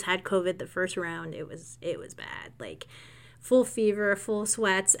anybody who's had COVID the first round, it was bad. Like, full fever, full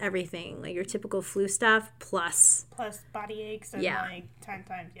sweats, everything. Like, your typical flu stuff, plus body aches and, like, 10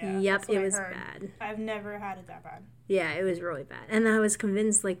 times. Yeah. Yep, it was bad. I've never had it that bad. Yeah, it was really bad. And I was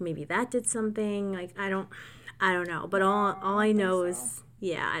convinced, like, maybe that did something. Like, I don't know. But all I know is,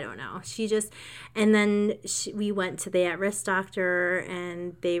 I don't know. She just, and then we went to the at-risk doctor,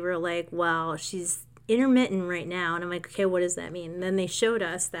 and they were like, well, she's intermittent right now. And I'm like, okay, what does that mean? And then they showed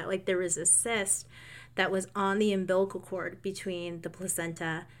us that, like, there was a cyst that was on the umbilical cord between the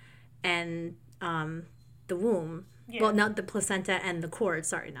placenta and the womb. Yeah. Well, not the placenta and the cord.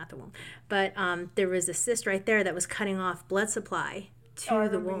 Sorry, not the womb. But there was a cyst right there that was cutting off blood supply to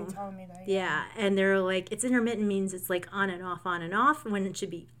the womb. You telling me that, yeah, and they're like, it's intermittent, means it's like on and off, when it should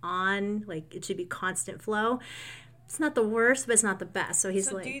be on, like, it should be constant flow. It's not the worst, but it's not the best. So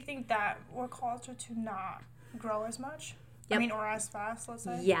he's like... So do you think that will cause her to not grow as much? Yep. I mean, or as fast, let's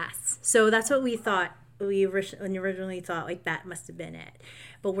say? Yes. So that's what we thought. We originally thought, like, that must have been it.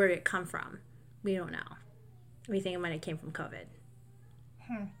 But where did it come from? We don't know. We think it might have came from COVID.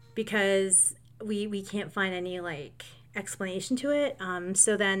 Because we can't find any, like, explanation to it.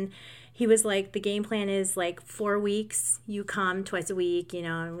 So then he was like, the game plan is, like, 4 weeks. You come twice a week,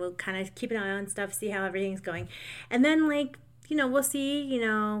 and we'll kind of keep an eye on stuff, see how everything's going. And then, like, we'll see,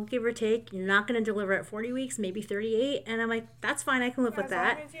 give or take. You're not going to deliver at 40 weeks, maybe 38. And I'm like, that's fine. I can live with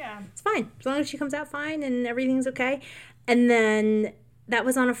that. It's fine. As long as she comes out fine and everything's okay. And then that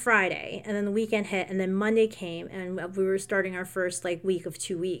was on a Friday. And then the weekend hit. And then Monday came. And we were starting our first, like, week of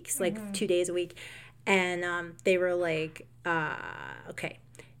 2 weeks, like 2 days a week. And they were like, okay,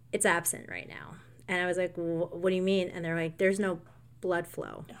 it's absent right now. And I was like, what do you mean? And they're like, there's no blood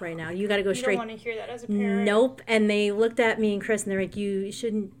flow right now. You got to go straight. You don't want to hear that as a parent. Nope. And they looked at me and Chris, and they're like, you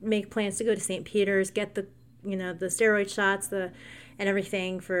shouldn't make plans to go to St. Peter's, get the steroid shots, and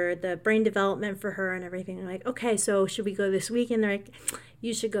everything for the brain development for her and everything. And I'm like, okay, so should we go this week? And they're like,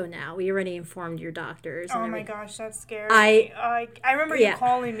 you should go now. We already informed your doctors. Oh my gosh, that's scary. I remember you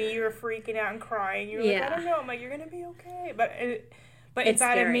calling me. You were freaking out and crying. You were like, I don't know. I'm like, you're gonna be okay. But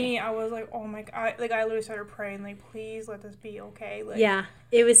inside of me, I was like, oh my God. Like, I literally started praying, like, please let this be okay. Like, yeah,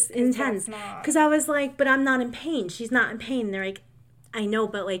 it was intense. Because I was like, but I'm not in pain. She's not in pain. They're like, I know,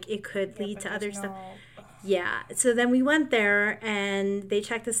 but, like, it could lead to other stuff. Yeah. So then we went there, and they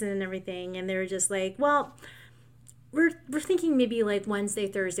checked us in and everything, and they were just like, well, we're thinking maybe, like, Wednesday,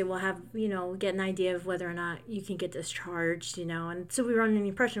 Thursday, we'll have, get an idea of whether or not you can get discharged, And so we were under the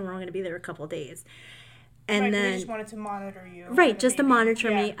impression we're only going to be there a couple of days. And then they just wanted to monitor you. Right, just to monitor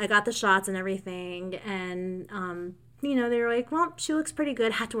me. I got the shots and everything. And, they were like, well, she looks pretty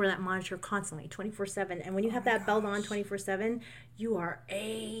good. Had to wear that monitor constantly, 24/7. And when you have that belt on 24/7, you are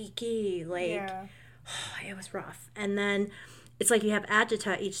achy. Like, it was rough. And then it's like you have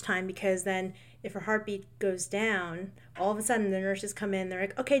agita each time, because then if her heartbeat goes down, all of a sudden the nurses come in. They're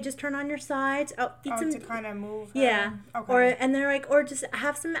like, okay, just turn on your sides. Eat some... to kind of move. Yeah. Okay. And they're like, or just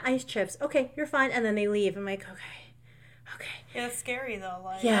have some ice chips. Okay, you're fine. And then they leave. I'm like, okay. Yeah, it's scary though.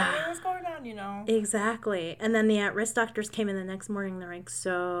 Like, what's going on, Exactly. And then the at-risk doctors came in the next morning. They're like,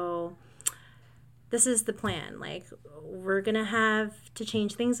 so this is the plan. Like, we're going to have to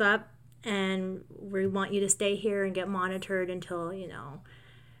change things up, and we want you to stay here and get monitored until,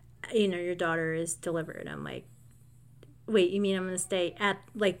 your daughter is delivered. I'm like, wait, you mean I'm going to stay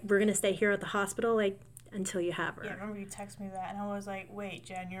we're going to stay here at the hospital, like, until you have her? Yeah, I remember you texted me that, and I was like, wait,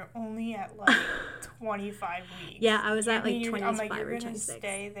 Jen, you're only at, like, 25 weeks. Yeah, I was at, like, 25 I'm like, or you're 26. going to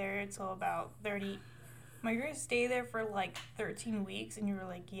stay there until about 30. You're going to stay there for, like, 13 weeks, and you were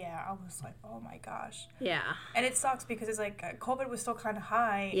like, yeah. I was like, oh, my gosh. Yeah. And it sucks because it's like, COVID was still kind of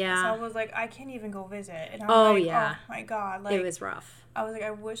high. Yeah. So I was like, I can't even go visit. And I was like, yeah. Oh, my God. Like, it was rough. I was like,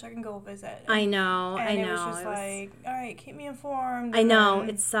 I wish I can go visit. And, I know. it was just like, all right, keep me informed. I know.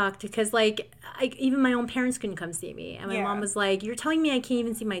 It sucked because, like, even my own parents couldn't come see me. And my mom was like, you're telling me I can't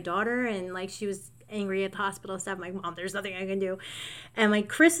even see my daughter? And, like, she was angry at the hospital staff. I'm like, Mom, there's nothing I can do. And, like,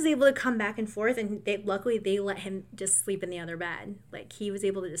 Chris was able to come back and forth, and luckily they let him just sleep in the other bed. Like, he was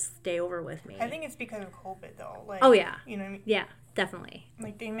able to just stay over with me. I think it's because of COVID, though. Like, oh, yeah. You know what I mean? Yeah, definitely.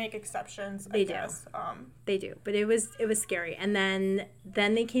 Like, they make exceptions, They I do. guess. They do. But it was scary. And then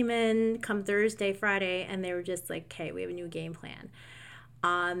they came in come Thursday, Friday, and they were just like, okay, we have a new game plan.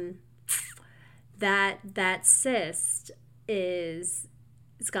 That cyst it's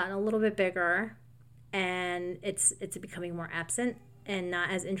gotten a little bit bigger, and it's becoming more absent and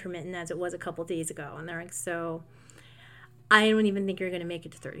not as intermittent as it was a couple days ago. And they're like, so I don't even think you're going to make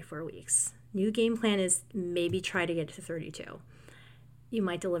it to 34 weeks. New game plan is maybe try to get to 32. You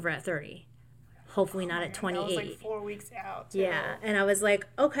might deliver at 30. Hopefully not at 28. That was like 4 weeks out, too. Yeah, and I was like,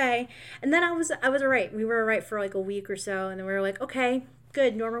 okay. And then I was all right. We were all right for like a week or so, and then we were like, okay,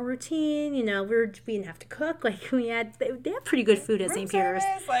 good, normal routine. We didn't have to cook. Like, they had pretty good food at St. Peter's.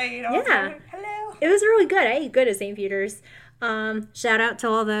 Like, Yeah. Hello. It was really good. I ate good at St. Peter's. Shout out to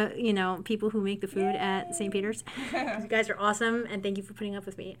all the, people who make the food at St. Peter's. You guys are awesome, and thank you for putting up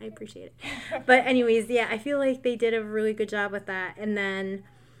with me. I appreciate it. But anyways, yeah, I feel like they did a really good job with that. And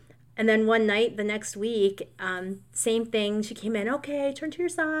then one night, the next week, same thing. She came in, okay, turn to your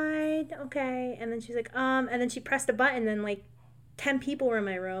side, okay. And then she's like, and then she pressed a button, and like 10 people were in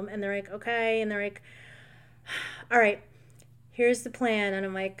my room, and they're like, okay. And they're like, all right, here's the plan. And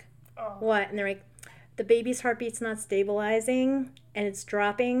I'm like, what? And they're like, the baby's heartbeat's not stabilizing and it's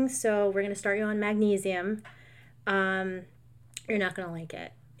dropping, so we're going to start you on magnesium. You're not going to like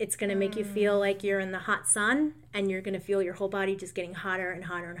it. It's going to make you feel like you're in the hot sun, and you're going to feel your whole body just getting hotter and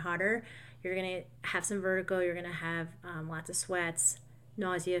hotter and hotter. You're going to have some vertigo. You're going to have lots of sweats,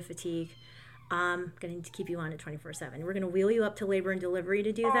 nausea, fatigue. Going to keep you on it 24/7. We're going to wheel you up to labor and delivery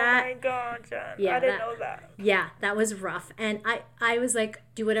to do that. Oh my God, Jen. Yeah, I didn't know that. Yeah, that was rough. And I was like,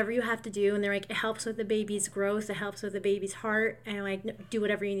 do whatever you have to do. And they're like, it helps with the baby's growth. It helps with the baby's heart. And I'm like, no, do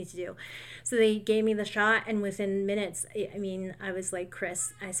whatever you need to do. So they gave me the shot. And within minutes, I was like,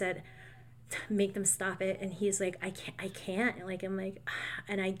 Chris, I said, make them stop it. And he's like, I can't. And like, I'm like,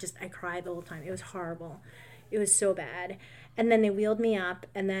 and I cried the whole time. It was horrible. It was so bad. And then they wheeled me up,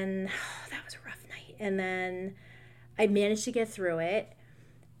 and then that was a rough night. And then I managed to get through it.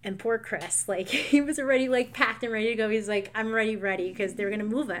 And poor Chris, like, he was already like packed and ready to go. He's like, I'm ready, because they're gonna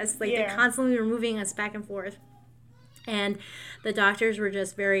move us. Like, they constantly were moving us back and forth. And the doctors were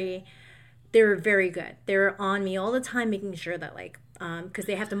just they were very good. They were on me all the time, making sure that, like, because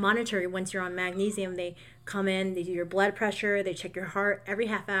they have to monitor you once you're on magnesium. They come in, they do your blood pressure, they check your heart every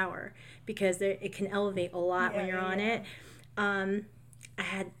half hour, because it can elevate a lot when you're on it. I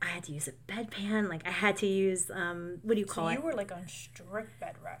had to use a bedpan. Like, I had to use what do you call it? You were like on strict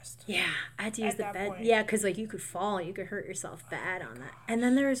bed rest. Yeah, I had to use the bed. Point. Yeah, because like you could fall, you could hurt yourself bad on that. And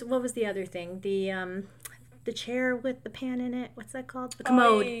then there's what was the other thing? The chair with the pan in it. What's that called? The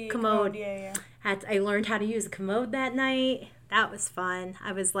commode. Commode. Yeah. I learned how to use the commode that night. That was fun.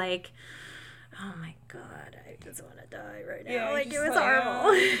 I was like, oh my God, I just want to die right now. Yeah, like, it was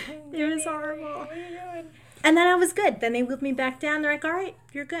horrible. It was horrible. What are you doing? And then I was good. Then they wheeled me back down. They're like, all right,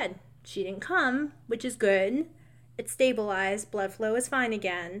 you're good. She didn't come, which is good. It's stabilized. Blood flow is fine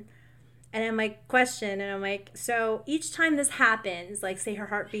again. And I'm like, question. And I'm like, so each time this happens, like, say her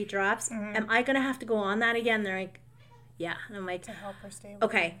heartbeat drops, am I going to have to go on that again? They're like, yeah. And I'm like, to help her stabilize.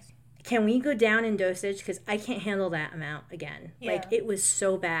 Okay, can we go down in dosage? Because I can't handle that amount again. Yeah. Like, it was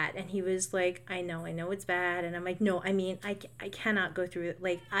so bad. And he was like, I know it's bad. And I'm like, no, I mean, I cannot go through it.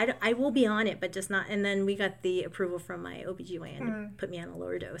 Like, I will be on it, but just not. And then we got the approval from my OBGYN to put me on a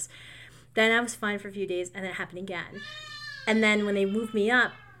lower dose. Then I was fine for a few days, and then it happened again. And then when they moved me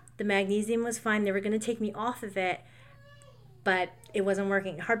up, the magnesium was fine. They were going to take me off of it, but it wasn't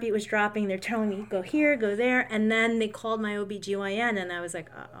working. Heartbeat was dropping. They're telling me, go here, go there. And then they called my OBGYN, and I was like,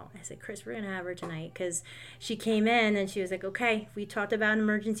 uh-oh. I said, Chris, we're going to have her tonight, because she came in, and she was like, okay, we talked about an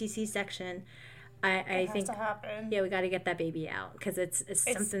emergency C-section. I think has to happen. Yeah, we got to get that baby out because it's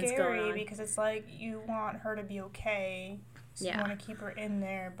something's scary going on. Because it's like you want her to be okay, so you want to keep her in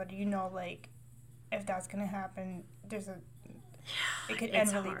there, but like if that's gonna happen, it could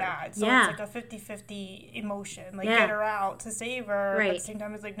end really bad. So it's like a 50-50 emotion. Like get her out to save her, but at the same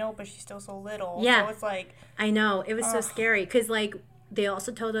time it's like no, but she's still so little. Yeah. So it's like I know it was so scary because like they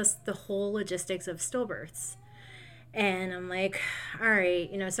also told us the whole logistics of stillbirths. And I'm like, all right,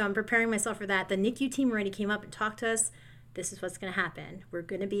 so I'm preparing myself for that. The NICU team already came up and talked to us. This is what's going to happen. We're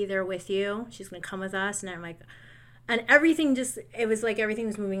going to be there with you. She's going to come with us. And I'm like, and everything it was like everything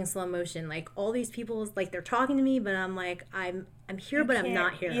was moving in slow motion. Like all these people, like they're talking to me, but I'm like, I'm here, but I'm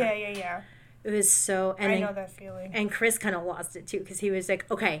not here. Yeah. It was so, and I know that feeling. And Chris kind of lost it too because he was like,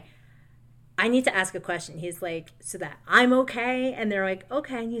 okay, I need to ask a question. He's like, so that I'm okay. And they're like,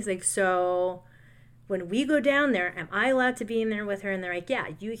 okay. And he's like, so when we go down there, am I allowed to be in there with her? And they're like, yeah,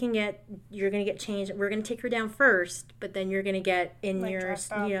 you're going to get changed. We're going to take her down first, but then you're going to get in like your,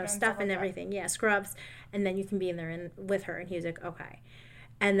 stuff and everything. That. Yeah, scrubs. And then you can be in there with her. And he was like, okay.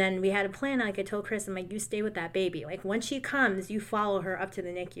 And then we had a plan. Like I told Chris, I'm like, you stay with that baby. Like when she comes, you follow her up to the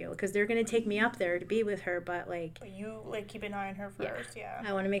NICU because they're going to take me up there to be with her. But you like keep an eye on her first. Yeah.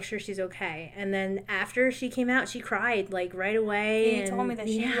 I want to make sure she's okay. And then after she came out, she cried like right away. He told me that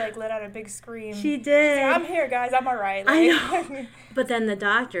she like let out a big scream. She did. She's like, I'm here, guys. I'm all right. Like, I know. But then the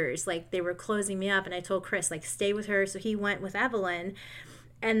doctors, like they were closing me up, and I told Chris, like, stay with her. So he went with Evelyn.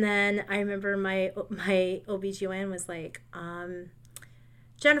 And then I remember my OBGYN was like,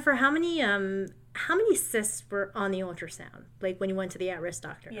 Jennifer, how many cysts were on the ultrasound? Like when you went to the at-risk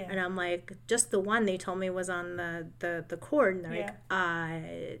doctor? Yeah. And I'm like, just the one they told me was on the cord. And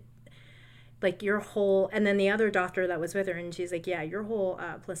they're like your whole, and then the other doctor that was with her, and she's like, yeah, your whole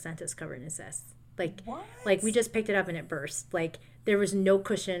placenta's covered in cysts. Like, what? Like we just picked it up and it burst. Like there was no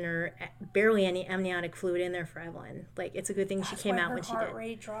cushion or barely any amniotic fluid in there for Evelyn. Like it's a good thing she came out when she did. Her heart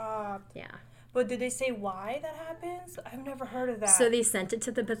rate dropped. Yeah. But did they say why that happens? I've never heard of that. So they sent it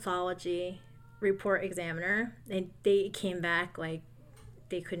to the pathology report examiner, and they came back like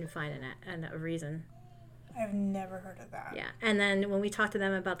they couldn't find a reason. I've never heard of that. Yeah. And then when we talked to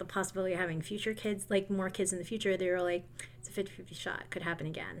them about the possibility of having future kids, like more kids in the future, they were like, it's a 50-50 shot. Could happen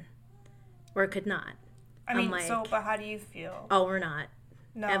again. Or it could not. I mean, but how do you feel? Oh, we're not.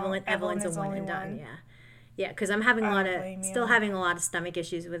 No, Evelyn's a one and done. Yeah. Yeah, because I'm having having a lot of stomach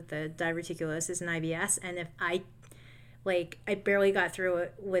issues with the diverticulosis and IBS, and if I barely got through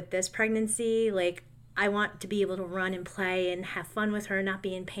it with this pregnancy, like I want to be able to run and play and have fun with her, not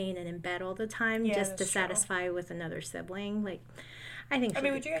be in pain and in bed all the time, just to satisfy with another sibling. Like, I think. I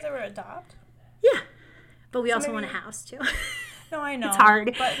mean, would you guys ever adopt? Yeah, but we also want a house too. No, I know. It's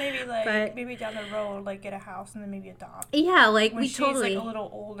hard. But maybe maybe down the road, like get a house and then maybe adopt. Yeah, like when we totally. She's like a little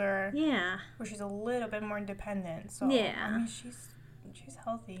older. Yeah. Where she's a little bit more independent. So yeah. I mean, she's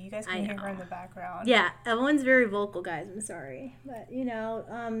healthy. You guys can hear her in the background. Yeah, Evelyn's very vocal, guys. I'm sorry, but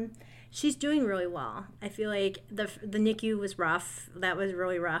she's doing really well. I feel like the NICU was rough. That was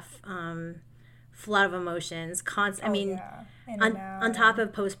really rough. Flood of emotions. On top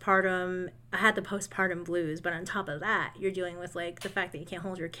of postpartum, I had the postpartum blues, but on top of that, you're dealing with like the fact that you can't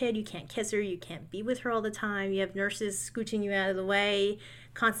hold your kid, you can't kiss her, you can't be with her all the time. You have nurses scooching you out of the way,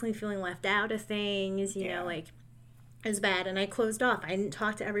 constantly feeling left out of things. You know, like it was bad. And I closed off. I didn't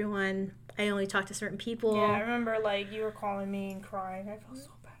talk to everyone. I only talked to certain people. Yeah, I remember like you were calling me and crying. I felt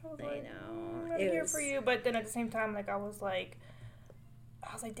so bad. I know. I'm here for you, but then at the same time, like I was like,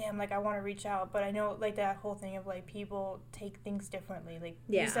 damn, like I want to reach out, but I know like that whole thing of like people take things differently. Like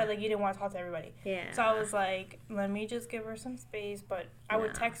you said, like you didn't want to talk to everybody. Yeah. So I was like, let me just give her some space. But I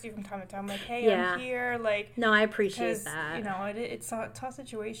would text you from time to time, like, hey, I'm here. Like, no, I appreciate that. You know, it's a tough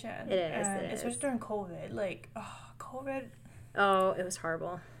situation. It is. Especially during COVID. Like, COVID. Oh, it was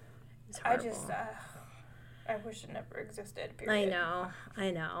horrible. I wish it never existed. Period.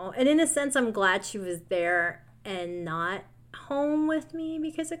 I know. And in a sense, I'm glad she was there and not home with me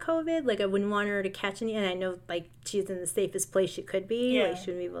because of COVID. Like I wouldn't want her to catch any, and I know like she's in the safest place she could be. Like she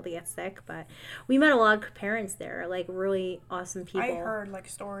shouldn't be able to get sick. But we met a lot of parents there, like really awesome people. I heard like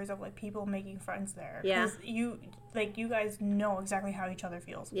stories of like people making friends there. Yeah. 'Cause you guys know exactly how each other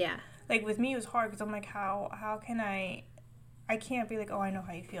feels. Yeah. Like with me it was hard because I'm like how can I can't be like, oh, I know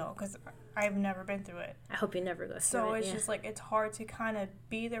how you feel because I've never been through it. I hope you never go through it. So it's just like it's hard to kind of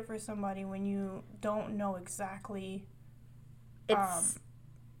be there for somebody when you don't know exactly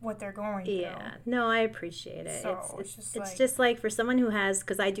what they're going through. Yeah, no, I appreciate it. So It's just like for someone who has,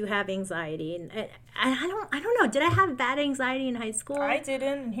 because I do have anxiety, and I don't know. Did I have bad anxiety in high school? I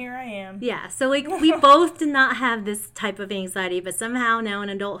didn't, and here I am. Yeah, so like we both did not have this type of anxiety, but somehow now in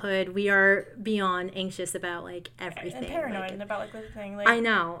adulthood we are beyond anxious about like everything. And paranoid like, about like everything. Like, I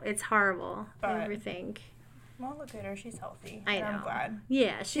know, it's horrible. But, everything. Well, look at her. She's healthy. I know. I'm glad.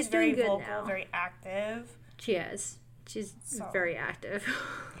 Yeah, she's doing very good vocal, now. very active. She is. She's very active.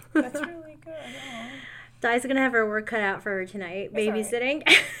 That's really good. Oh. Di's gonna have her work cut out for her tonight, babysitting.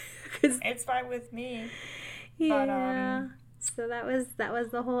 Right. It's fine with me. Yeah. So that was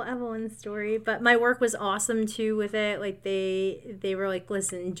the whole Evelyn story. But my work was awesome too with it. Like they were like,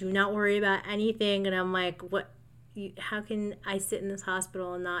 listen, do not worry about anything. And I'm like, what? How can I sit in this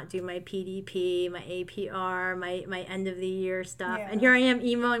hospital and not do my PDP, my APR, my end of the year stuff? Yeah. And here I am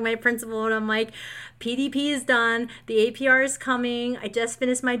emailing my principal, and I'm like, PDP is done, the APR is coming, I just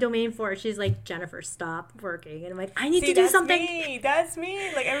finished my domain for it. She's like, Jennifer, stop working. And I'm like, I need to do something. That's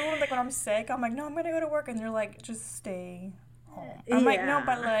me. Like, everyone's like, when I'm sick, I'm like, no, I'm gonna go to work, and they're like, just stay home. I'm like, no,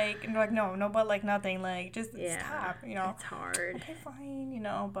 but like, and they're like, no, but like nothing, like, just stop, you know. It's hard. Okay, fine, you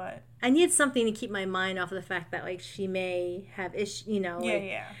know, but I need something to keep my mind off of the fact that like she may have issues, you know. Yeah, like,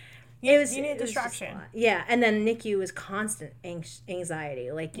 yeah. You need a distraction. Yeah, and then NICU was constant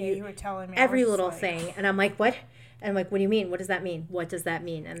anxiety. Like you were telling me every little thing, and I'm like, what? And I'm like, what do you mean? What does that mean? What does that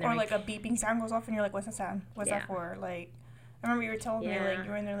mean? And or like a beeping sound goes off, and you're like, what's that sound? What's that for? Like, I remember you were telling me like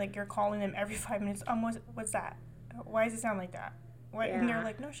you were in there like you're calling them every 5 minutes. What's that? Why does it sound like that? What? Yeah. And they're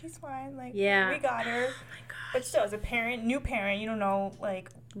like, no, she's fine. Like, we got her. Oh my gosh. But still, as a parent, new parent, you don't know, like,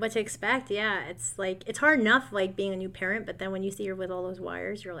 what to expect. Yeah, it's like, it's hard enough, like, being a new parent, but then when you see her with all those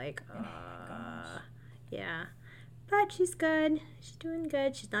wires, you're like, yeah. But she's good. She's doing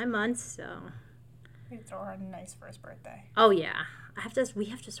good. She's 9 months, so. We throw her a nice first birthday. Oh, yeah. We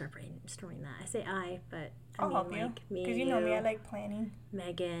have to start brainstorming that. I say but I'll help you. Because you know me, I like planning.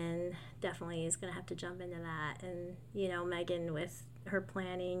 Megan definitely is going to have to jump into that. And, you know, Megan with her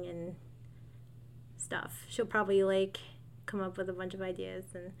planning and stuff. She'll probably, like, come up with a bunch of ideas.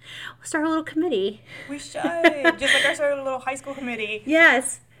 And we'll start a little committee. We should. Just like I started a little high school committee.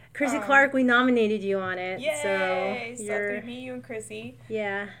 Yes. Chrissy Clark, we nominated you on it. Yay! So it's going to be you and Chrissy.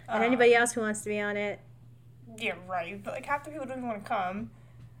 Yeah. And anybody else who wants to be on it. Yeah, right. But, like, half the people don't want to come.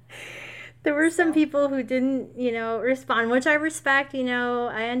 There were some people who didn't, you know, respond, which I respect, you know,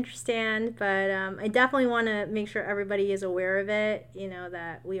 I understand, but I definitely want to make sure everybody is aware of it, you know,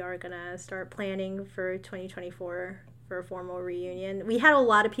 that we are going to start planning for 2024 for a formal reunion. We had a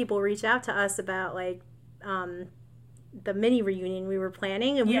lot of people reach out to us about, like, the mini reunion we were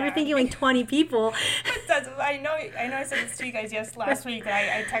planning, and we were thinking like 20 people. I know I said this to you guys last week.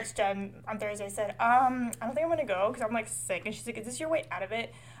 I texted Jenn on Thursday. I said, I don't think I'm gonna go because I'm like sick, and she's like, is this your way out of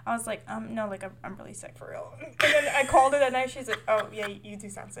it? I was like, no, like I'm really sick for real. And then I called her that night. She's like, oh yeah, you do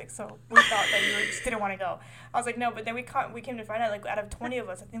sound sick. So we thought that you just didn't want to go. I was like, no, but then we came to find out like out of 20 of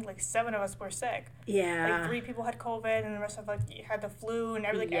us, I think like 7 of us were sick. Yeah. Like 3 people had COVID, and the rest of like had the flu, and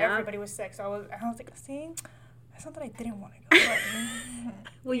everybody was sick. So I was like, see. It's not that I didn't want to go. But,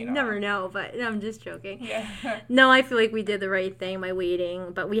 well, you never know, but I'm just joking. Yeah. No, I feel like we did the right thing by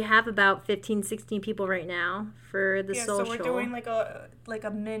waiting. But we have about 15, 16 people right now for the social. So we're doing like a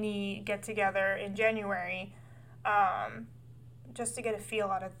mini get-together in January just to get a feel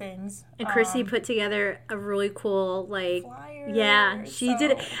out of things. And Chrissy put together a really cool, like, flyer. Yeah, she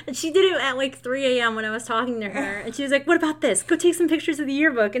did it. And she did it at like 3 a.m. when I was talking to her. And she was like, what about this? Go take some pictures of the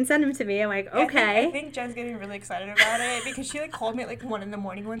yearbook and send them to me. I'm like, okay. I think Jen's getting really excited about it because she like called me at like 1 a.m.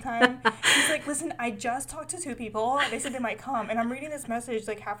 one time. She's like, listen, I just talked to 2 people. They said they might come. And I'm reading this message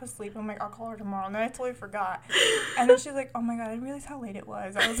like half asleep. I'm like, I'll call her tomorrow. And then I totally forgot. And then she's like, oh my God, I didn't realize how late it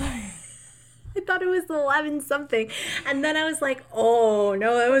was. I was like... I thought it was 11 something, and then I was like, "Oh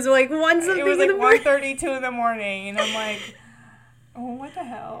no, it was like 1 something." It was like 1:32 in the morning, and I'm like, "Oh, what the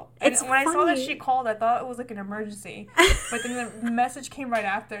hell?" And when I saw that she called, I thought it was like an emergency, but then the message came right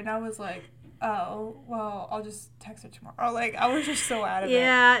after, and I was like, "Oh, well, I'll just text her tomorrow." Like I was just so out of it.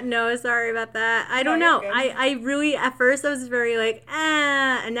 Yeah, no, sorry about that. I don't know. I really at first I was very like,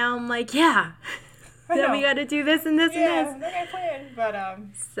 and now I'm like, yeah. Then we got to do this and this and this. Yeah, then I planned,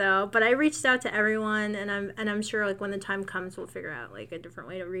 but but I reached out to everyone, and I'm sure like when the time comes, we'll figure out like a different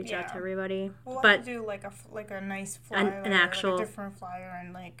way to reach out to everybody. We'll have to do like a nice flyer, an actual, like a different flyer,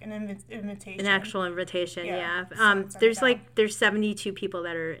 and like an invitation. An actual invitation, yeah. There's 72 people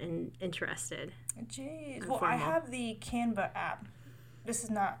that are interested. Jeez. Well, I have the Canva app. This is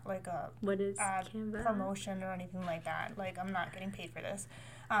not like a ad Canva? Promotion or anything like that. Like I'm not getting paid for this.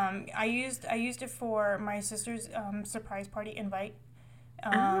 I used it for my sister's surprise party invite,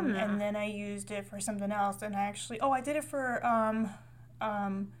 And then I used it for something else, and I did it for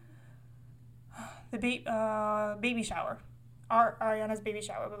the baby shower. Ariana's baby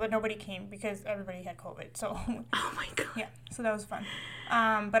shower, but nobody came because everybody had COVID. So, oh my god, yeah, so that was fun.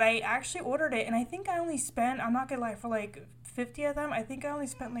 But I actually ordered it, and I think I only spent, I'm not gonna lie, for like 50 of them, I think I only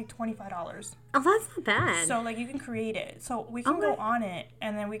spent like $25. Oh, that's not bad. So like you can create it, so we can go on it,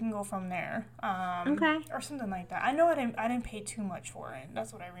 and then we can go from there. Or something like that. I know I didn't pay too much for it.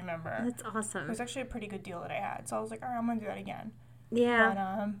 That's what I remember. That's awesome. It was actually a pretty good deal that I had, so I was like, all right, I'm gonna do that again.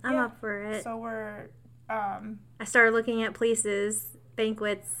 Yeah, but, I'm up for it. So we're. I started looking at places,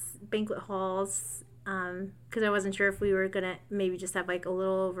 banquet halls, because I wasn't sure if we were going to maybe just have like a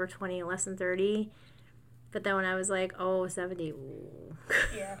little over 20, less than 30. But then when I was like, 70, ooh.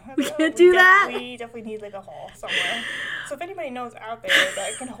 Yeah. we can't do that. We definitely need like a hall somewhere. So if anybody knows out there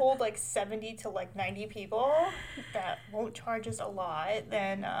that can hold like 70 to like 90 people that won't charge us a lot,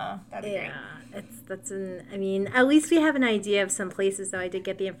 then that'd be great. Yeah, I mean, at least we have an idea of some places, though. I did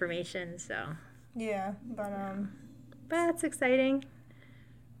get the information, so. Yeah, but that's exciting.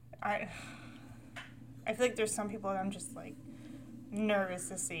 I feel like there's some people that I'm just like nervous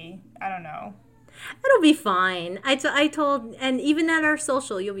to see. I don't know. It'll be fine. I told, and even at our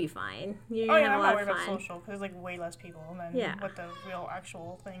social, you'll be fine. I'm not worried about social because there's like way less people than what the real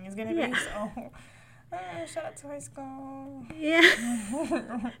actual thing is gonna be. So. Shout out to high school.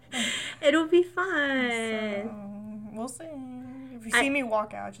 Yeah. It'll be fun. So, we'll see. If you see me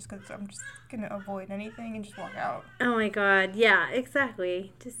walk out, just because I'm just going to avoid anything and just walk out. Oh my god. Yeah,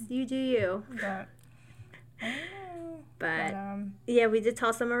 exactly. Just you do you. But, I don't know. But yeah, we did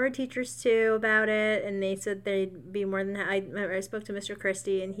tell some of our teachers too about it, and they said they'd be more than I spoke to Mr.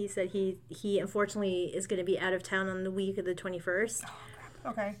 Christie, and he said he unfortunately is going to be out of town on the week of the 21st.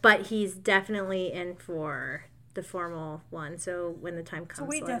 Okay. But he's definitely in for the formal one, so when the time comes. So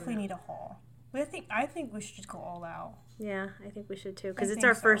we definitely need a hall. I think we should just go all out. Yeah, I think we should too, because it's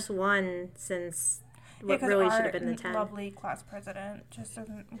our first one since what really should have been the 10. Lovely class president just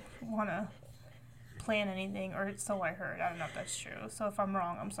doesn't want to plan anything, or so I heard. I don't know if that's true. So if I'm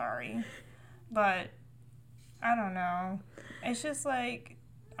wrong, I'm sorry. But I don't know. It's just like,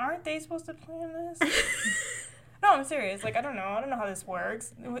 aren't they supposed to plan this? No, I'm serious. Like, I don't know how this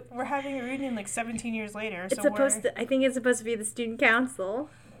works. We're having a reunion like 17 years later. I think it's supposed to be the student council.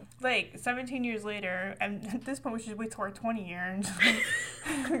 Like 17 years later, and at this point we should wait till our 20 year, and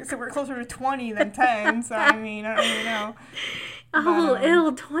so we're closer to 20 than 10. So I mean, I don't even know.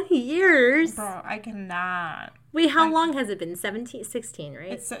 But, 20 years. Bro, I cannot. Wait, how long has it been? 16,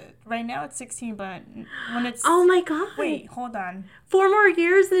 right? It's right now it's 16, but when it's oh my god! Wait, hold on. 4 more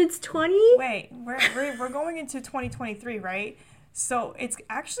years and it's 20. Wait, we're going into 2023, right? So it's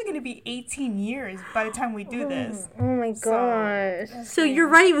actually going to be 18 years by the time we do this. Oh my gosh! So you're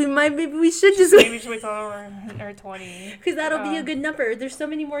right. Maybe we should just wait till we're 20. Because that'll be a good number. There's so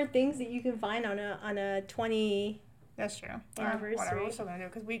many more things that you can find on a 20. That's true. Anniversary. Whatever we're still gonna do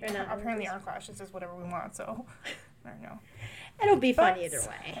because we apparently our class just does whatever we want. So I don't know. It'll be fun either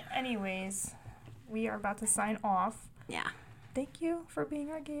way. Anyways, we are about to sign off. Yeah. Thank you for being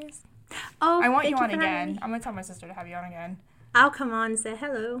our guest. Oh, I want you on again. I'm gonna tell my sister to have you on again. I'll come on and say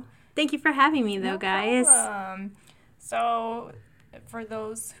hello. Thank you for having me, though, guys. So, for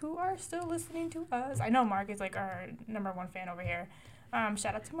those who are still listening to us, I know Mark is like our #1 fan over here.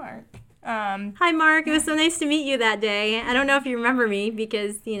 Shout out to Mark. Hi, Mark. It was so nice to meet you that day. I don't know if you remember me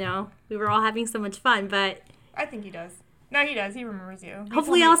because, we were all having so much fun, but... I think he does. No, he does. He remembers you.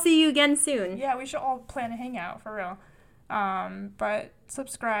 Hopefully I'll see you again soon. Yeah, we should all plan a hangout, for real. But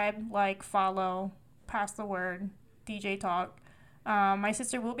subscribe, like, follow, pass the word, Dee Jay Talk. My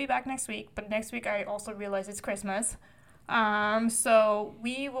sister will be back next week, but next week I also realize it's Christmas. So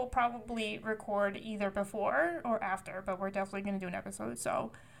we will probably record either before or after, but we're definitely going to do an episode.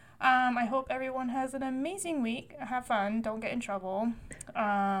 So, I hope everyone has an amazing week. Have fun. Don't get in trouble.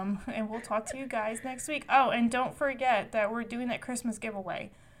 And we'll talk to you guys next week. Oh, and don't forget that we're doing that Christmas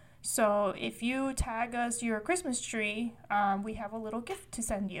giveaway. So if you tag us your Christmas tree, we have a little gift to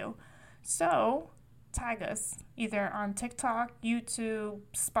send you. So tag us either on TikTok, YouTube,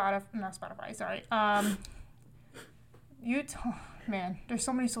 Spotify, sorry. YouTube, man, there's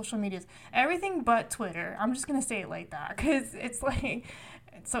so many social medias. Everything but Twitter. I'm just going to say it like that because it's like,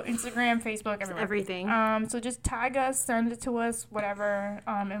 so Instagram, Facebook, everywhere. Everything. So just tag us, send it to us, whatever,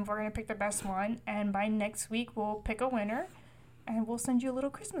 and we're going to pick the best one. And by next week, we'll pick a winner, and we'll send you a little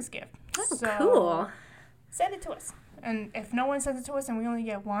Christmas gift. Oh, so, cool. Send it to us. And if no one sends it to us and we only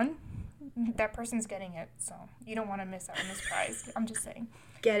get one, that person's getting it. So you don't want to miss out on this prize. I'm just saying.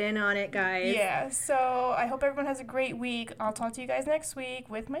 Get in on it, guys. Yeah, so I hope everyone has a great week. I'll talk to you guys next week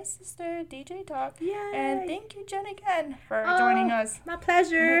with my sister, Dee Jay Talk. Yay. And thank you, Jenn, again for joining us. My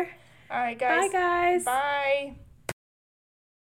pleasure. All right, guys. Bye, guys. Bye.